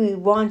who do we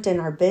want in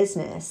our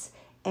business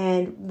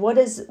and what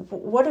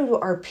do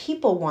our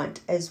people want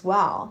as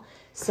well.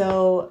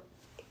 So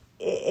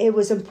it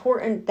was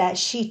important that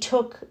she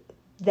took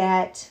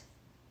that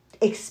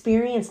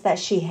experience that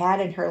she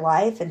had in her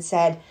life and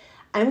said,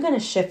 I'm going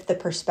to shift the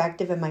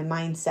perspective and my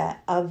mindset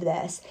of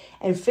this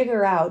and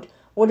figure out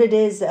what it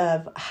is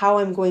of how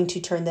I'm going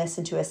to turn this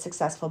into a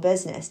successful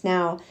business.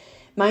 Now,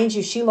 mind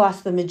you, she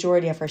lost the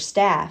majority of her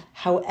staff.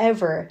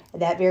 However,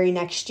 that very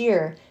next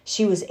year,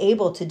 she was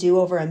able to do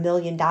over $1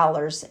 million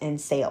in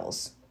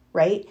sales,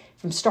 right?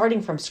 From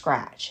starting from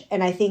scratch.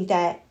 And I think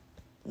that,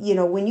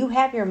 when you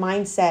have your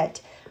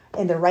mindset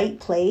in the right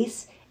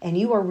place and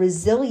you are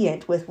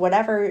resilient with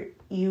whatever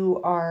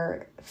you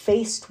are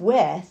faced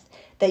with,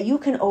 that you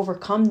can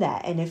overcome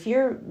that. And if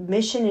your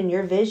mission and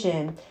your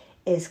vision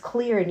is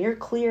clear and you're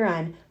clear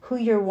on who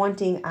you're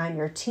wanting on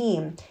your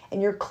team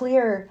and you're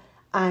clear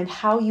on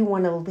how you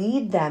want to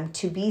lead them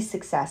to be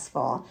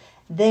successful,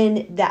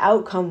 then the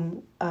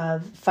outcome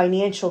of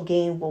financial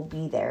gain will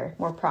be there,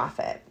 more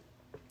profit.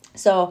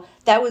 So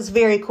that was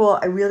very cool.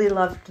 I really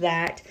loved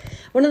that.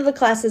 One of the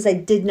classes I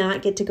did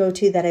not get to go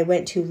to that I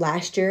went to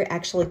last year,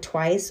 actually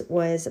twice,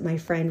 was my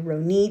friend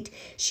Ronit.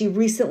 She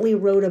recently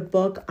wrote a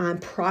book on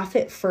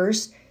Profit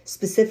First,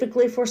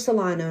 specifically for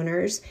salon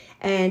owners.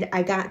 And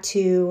I got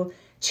to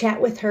chat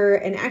with her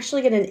and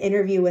actually get an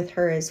interview with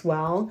her as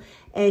well.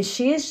 And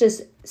she is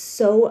just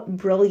so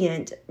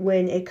brilliant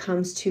when it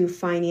comes to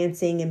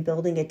financing and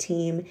building a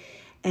team.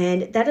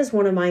 And that is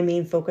one of my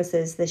main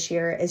focuses this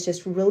year, is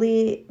just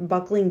really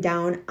buckling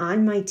down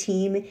on my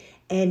team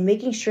and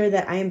making sure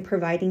that I am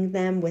providing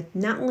them with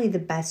not only the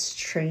best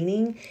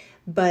training,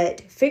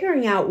 but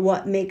figuring out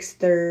what makes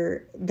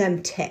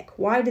them tick.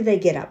 Why do they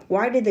get up?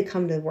 Why did they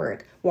come to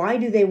work? Why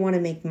do they want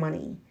to make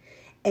money?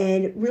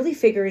 And really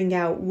figuring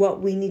out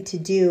what we need to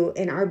do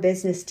in our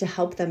business to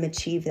help them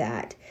achieve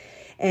that.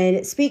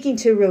 And speaking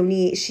to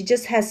Ronit, she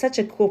just has such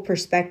a cool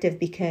perspective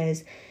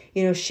because,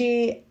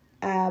 she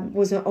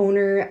was an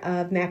owner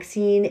of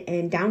Maxine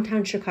in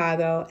downtown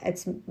Chicago.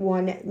 It's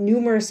won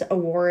numerous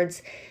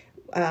awards,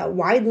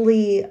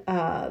 widely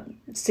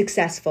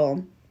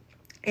successful.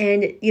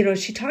 And,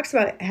 she talks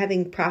about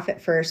having profit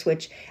first,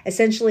 which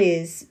essentially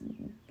is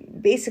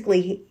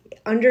basically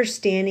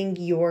understanding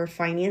your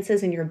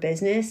finances and your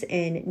business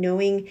and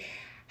knowing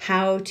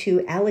how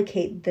to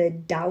allocate the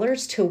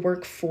dollars to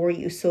work for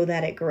you so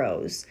that it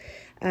grows.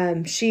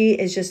 She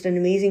is just an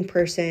amazing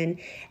person.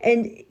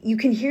 And you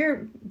can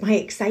hear my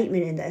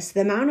excitement in this,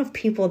 the amount of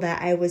people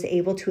that I was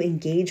able to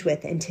engage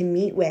with and to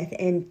meet with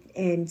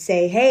and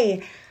say,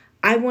 hey,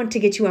 I want to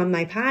get you on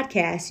my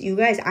podcast. You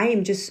guys, I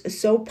am just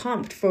so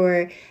pumped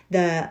for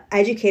the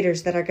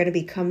educators that are going to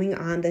be coming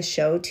on the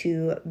show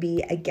to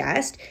be a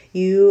guest.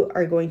 You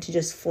are going to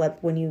just flip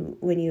when you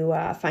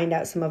find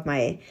out some of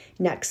my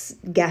next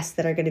guests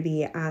that are going to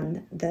be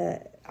on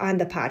the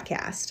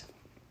podcast.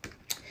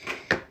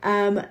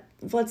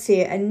 Let's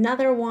see,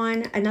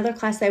 another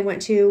class I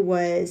went to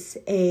was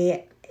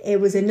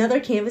another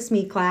Canvas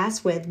Me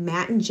class with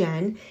Matt and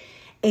Jen.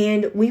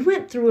 And we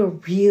went through a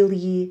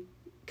really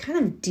kind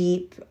of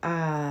deep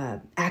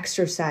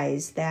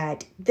exercise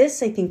that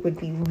this I think would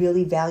be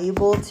really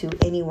valuable to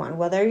anyone,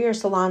 whether you're a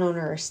salon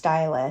owner or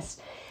stylist.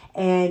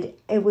 And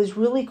it was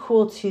really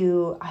cool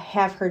to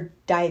have her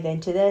dive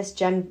into this.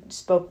 Jen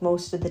spoke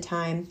most of the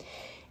time.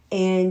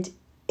 And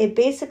it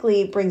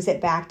basically brings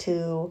it back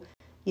to,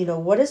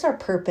 what is our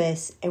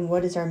purpose and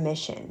what is our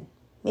mission,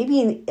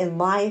 maybe in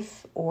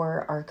life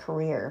or our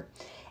career.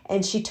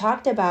 And she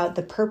talked about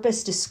the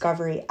purpose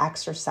discovery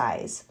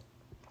exercise.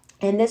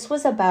 And this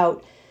was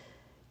about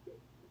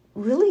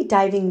really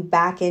diving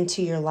back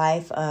into your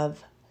life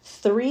of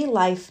 3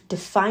 life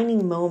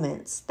defining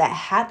moments that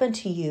happened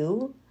to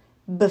you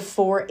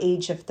before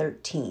age of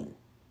 13.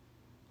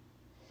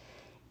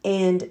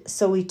 And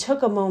so we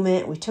took a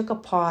moment, we took a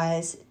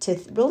pause to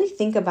really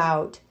think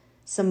about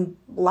some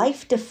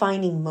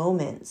life-defining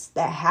moments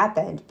that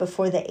happened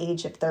before the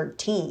age of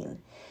 13.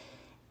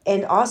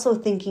 And also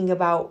thinking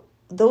about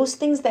those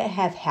things that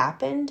have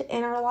happened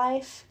in our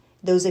life,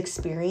 those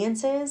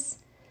experiences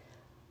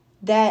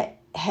that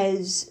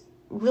has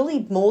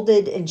really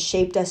molded and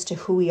shaped us to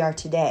who we are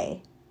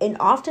today. And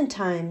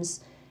oftentimes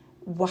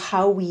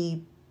how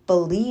we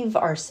believe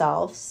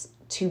ourselves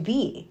to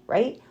be,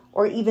 right?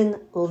 Or even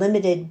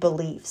limited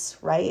beliefs,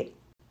 right?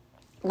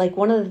 Like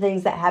one of the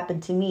things that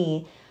happened to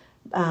me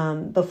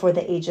before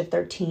the age of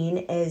 13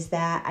 is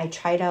that I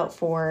tried out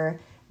for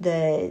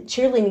the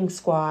cheerleading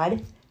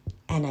squad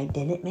and I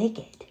didn't make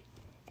it.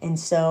 And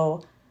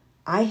so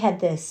I had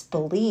this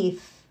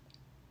belief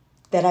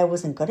that I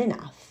wasn't good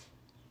enough.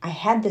 I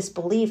had this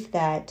belief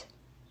that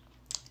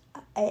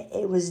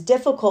it was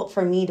difficult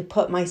for me to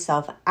put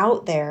myself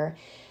out there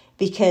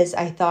because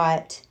I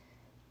thought,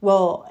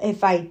 well,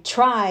 if I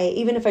try,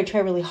 even if I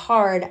try really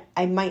hard,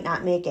 I might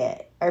not make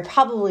it. Or I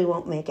probably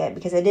won't make it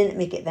because I didn't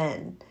make it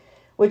then.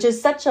 Which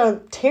is such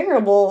a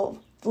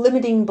terrible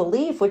limiting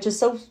belief, which is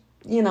so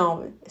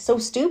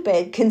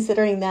stupid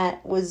considering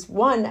that was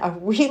 1, a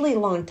really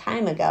long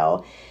time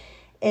ago.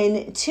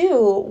 And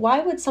 2, why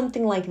would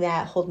something like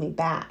that hold me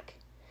back?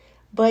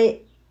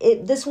 But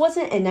this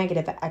wasn't a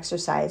negative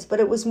exercise, but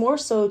it was more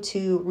so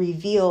to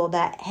reveal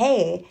that,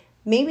 hey,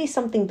 maybe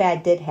something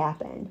bad did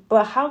happen,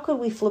 but how could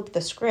we flip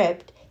the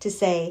script to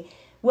say,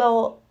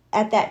 well,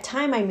 at that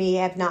time, I may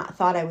have not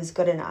thought I was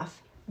good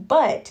enough,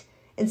 but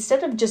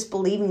instead of just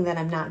believing that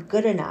I'm not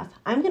good enough,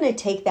 I'm going to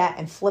take that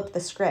and flip the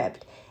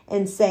script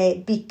and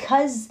say,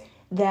 because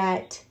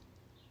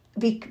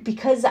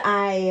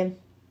I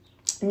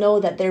know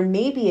that there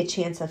may be a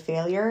chance of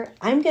failure,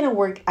 I'm going to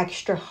work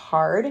extra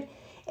hard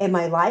in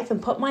my life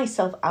and put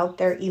myself out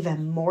there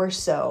even more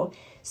so,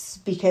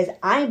 because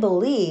I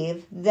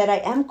believe that I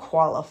am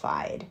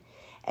qualified.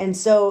 And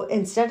so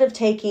instead of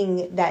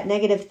taking that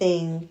negative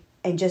thing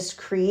and just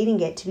creating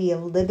it to be a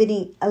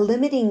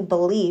limiting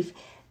belief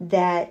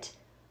that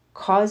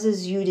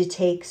causes you to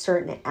take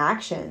certain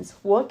actions,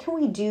 what can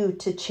we do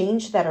to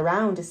change that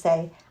around to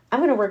say, I'm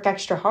going to work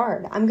extra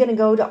hard. I'm going to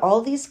go to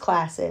all these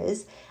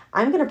classes.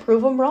 I'm going to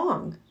prove them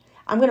wrong.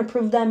 I'm going to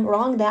prove them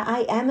wrong that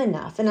I am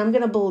enough, and I'm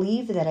going to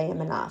believe that I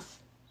am enough,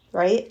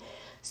 right?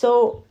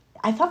 So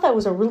I thought that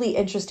was a really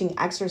interesting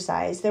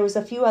exercise. There was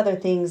a few other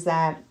things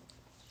that,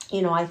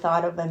 I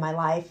thought of in my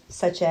life,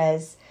 such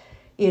as,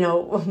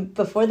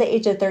 before the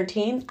age of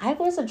 13, I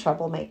was a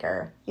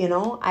troublemaker.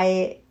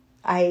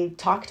 I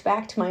talked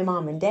back to my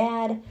mom and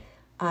dad.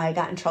 I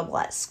got in trouble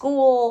at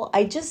school.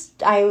 I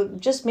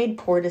just made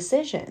poor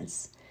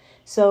decisions.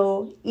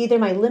 So either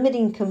my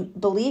limiting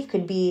belief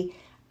could be,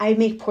 I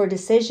make poor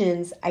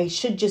decisions, I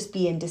should just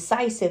be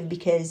indecisive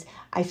because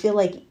I feel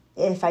like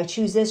if I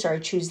choose this or I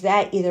choose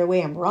that, either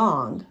way I'm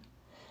wrong.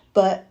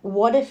 But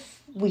what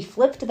if we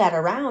flipped that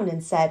around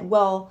and said,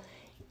 well,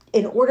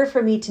 in order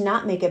for me to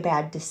not make a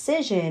bad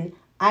decision,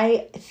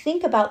 I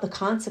think about the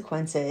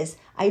consequences,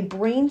 I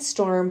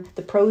brainstorm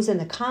the pros and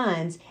the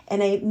cons,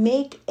 and I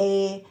make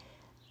a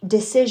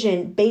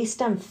decision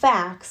based on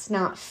facts,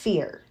 not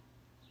fear.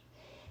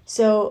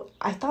 So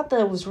I thought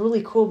that was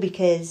really cool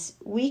because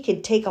we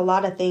could take a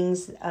lot of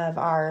things of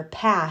our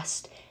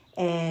past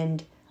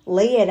and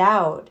lay it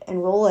out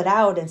and roll it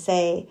out and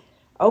say,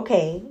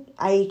 okay,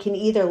 I can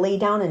either lay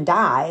down and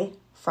die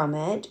from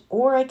it,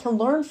 or I can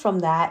learn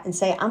from that and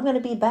say, I'm going to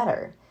be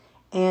better.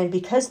 And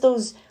because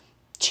those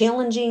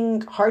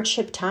challenging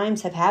hardship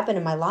times have happened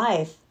in my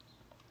life,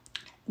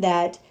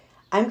 that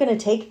I'm going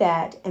to take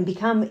that and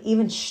become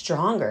even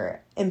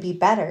stronger and be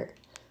better.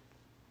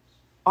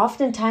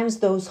 Oftentimes,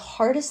 those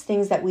hardest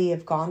things that we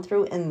have gone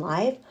through in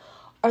life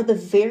are the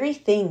very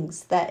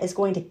things that is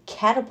going to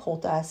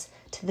catapult us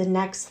to the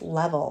next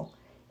level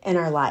in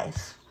our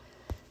life.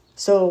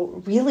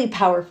 So really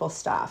powerful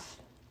stuff.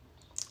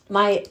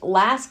 My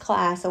last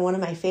class, and one of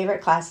my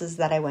favorite classes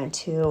that I went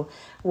to,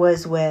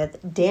 was with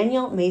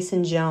Daniel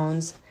Mason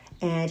Jones,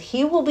 and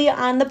he will be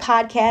on the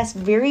podcast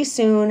very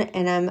soon,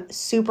 and I'm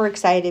super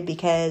excited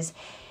because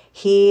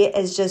he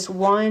is just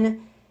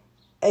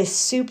a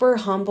super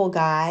humble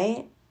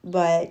guy,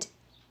 but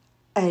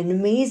an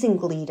amazing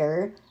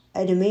leader,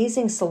 an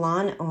amazing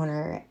salon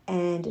owner,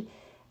 and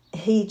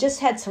he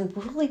just had some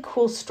really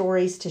cool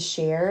stories to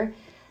share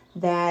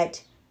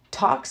that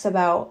talks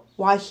about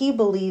why he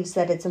believes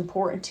that it's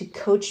important to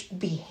coach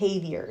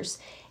behaviors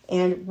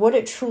and what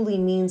it truly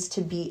means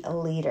to be a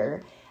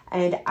leader.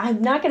 And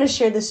I'm not going to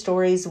share the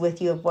stories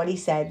with you of what he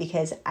said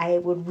because I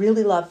would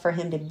really love for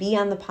him to be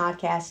on the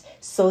podcast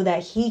so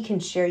that he can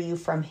share you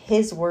from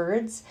his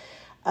words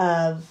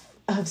of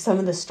of some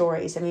of the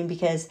stories. I mean,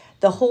 because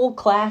the whole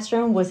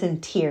classroom was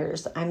in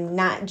tears. I'm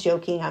not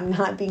joking. I'm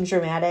not being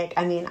dramatic.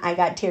 I mean, I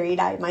got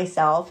teary-eyed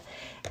myself.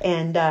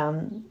 And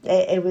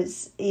it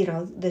was,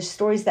 the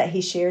stories that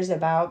he shares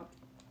about,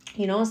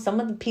 some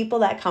of the people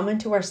that come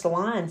into our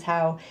salons,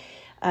 how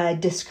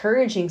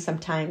discouraging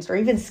sometimes, or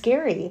even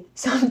scary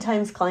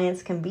sometimes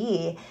clients can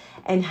be.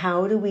 And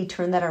how do we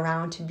turn that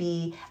around to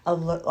be a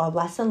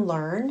lesson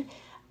learned,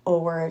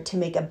 or to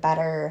make a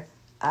better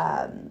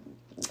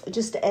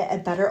just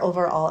a better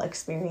overall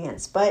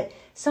experience. But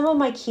some of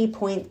my key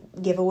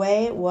point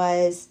giveaway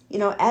was,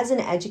 as an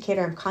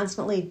educator, I'm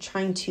constantly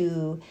trying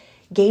to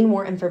gain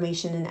more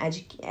information and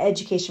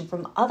education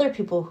from other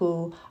people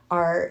who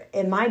are,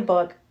 in my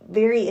book,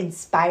 very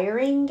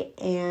inspiring,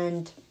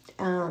 and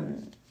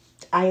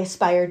I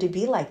aspire to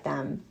be like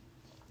them.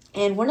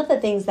 And one of the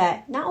things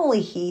that not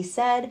only he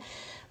said,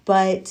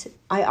 but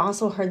I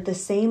also heard the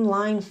same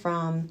line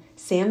from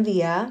Sam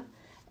Villa.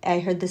 I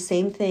heard the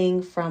same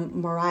thing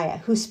from Mariah,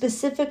 who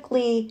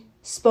specifically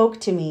spoke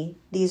to me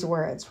these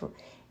words.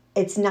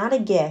 It's not a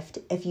gift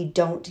if you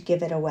don't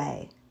give it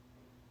away.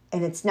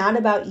 And it's not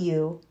about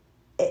you.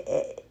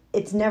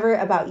 It's never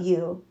about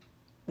you,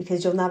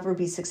 because you'll never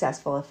be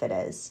successful if it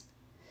is.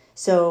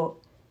 So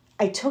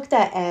I took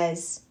that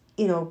as,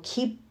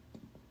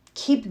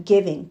 keep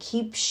giving,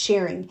 keep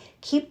sharing,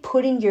 keep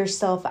putting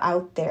yourself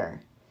out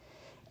there.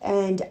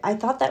 And I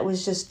thought that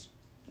was just,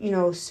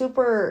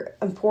 super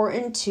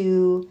important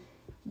to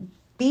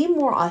be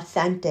more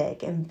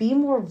authentic and be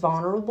more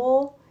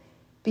vulnerable,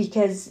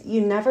 because you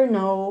never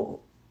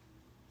know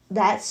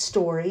that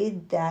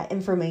story, that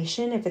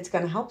information, if it's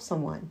going to help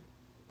someone.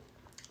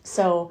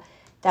 So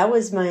that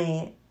was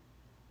my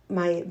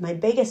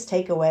biggest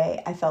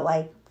takeaway. I felt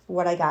like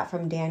what I got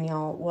from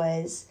Daniel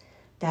was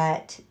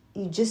that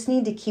you just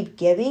need to keep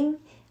giving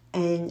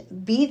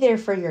and be there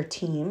for your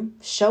team,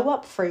 show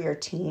up for your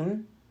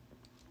team,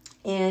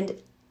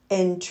 and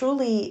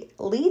truly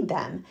lead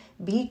them.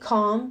 Be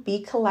calm,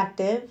 be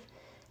collective,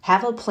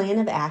 have a plan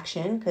of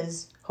action,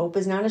 because hope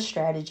is not a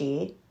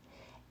strategy,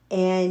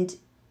 and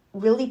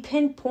really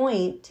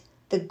pinpoint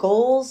the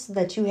goals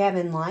that you have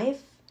in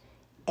life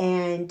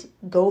and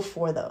go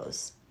for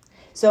those.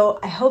 So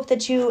I hope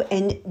that you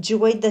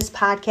enjoyed this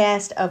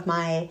podcast of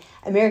my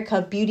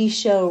America Beauty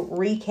Show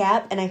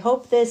recap. And I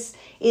hope this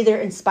either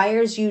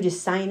inspires you to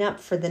sign up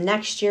for the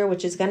next year,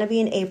 which is going to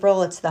be in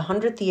April. It's the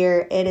 100th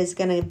year. It is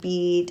going to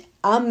be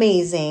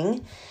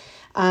amazing.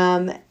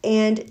 And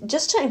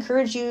just to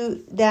encourage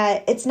you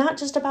that it's not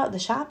just about the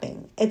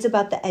shopping. It's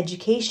about the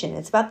education.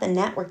 It's about the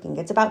networking.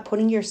 It's about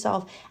putting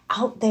yourself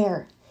out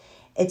there.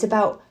 It's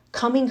about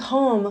coming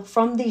home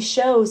from these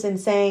shows and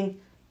saying,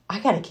 I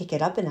got to kick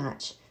it up a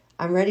notch.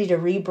 I'm ready to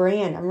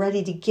rebrand. I'm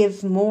ready to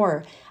give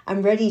more.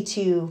 I'm ready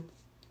to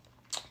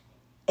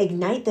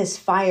ignite this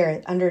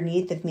fire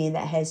underneath of me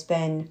that has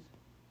been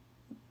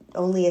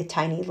only a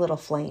tiny little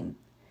flame.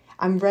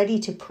 I'm ready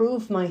to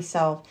prove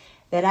myself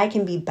that I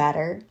can be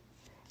better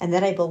and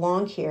that I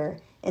belong here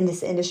in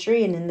this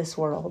industry and in this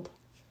world.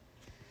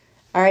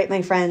 All right,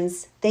 my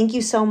friends, thank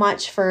you so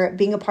much for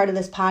being a part of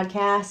this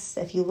podcast.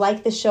 If you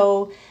like the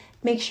show,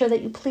 make sure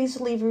that you please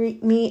leave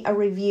me a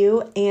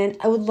review, and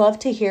I would love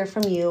to hear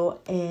from you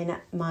in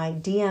my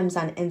DMs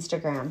on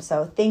Instagram.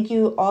 So thank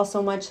you all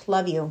so much.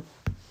 Love you.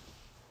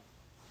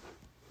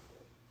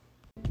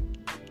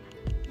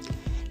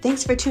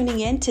 Thanks for tuning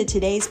in to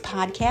today's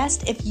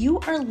podcast. If you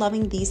are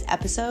loving these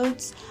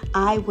episodes,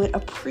 I would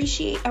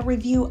appreciate a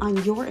review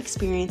on your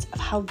experience of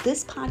how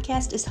this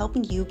podcast is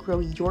helping you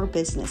grow your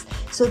business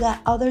so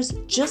that others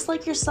just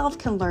like yourself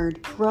can learn,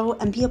 grow,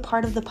 and be a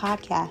part of the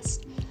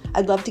podcast.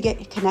 I'd love to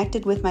get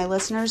connected with my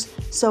listeners,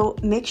 so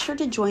make sure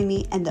to join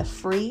me in the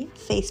free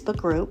Facebook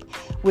group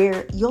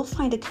where you'll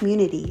find a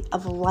community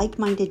of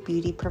like-minded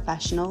beauty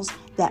professionals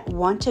that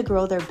want to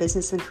grow their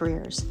business and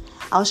careers.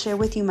 I'll share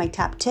with you my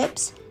top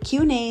tips,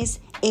 Q&As,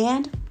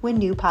 and when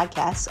new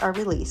podcasts are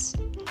released.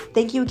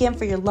 Thank you again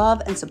for your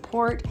love and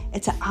support.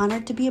 It's an honor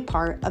to be a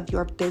part of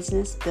your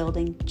business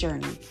building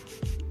journey.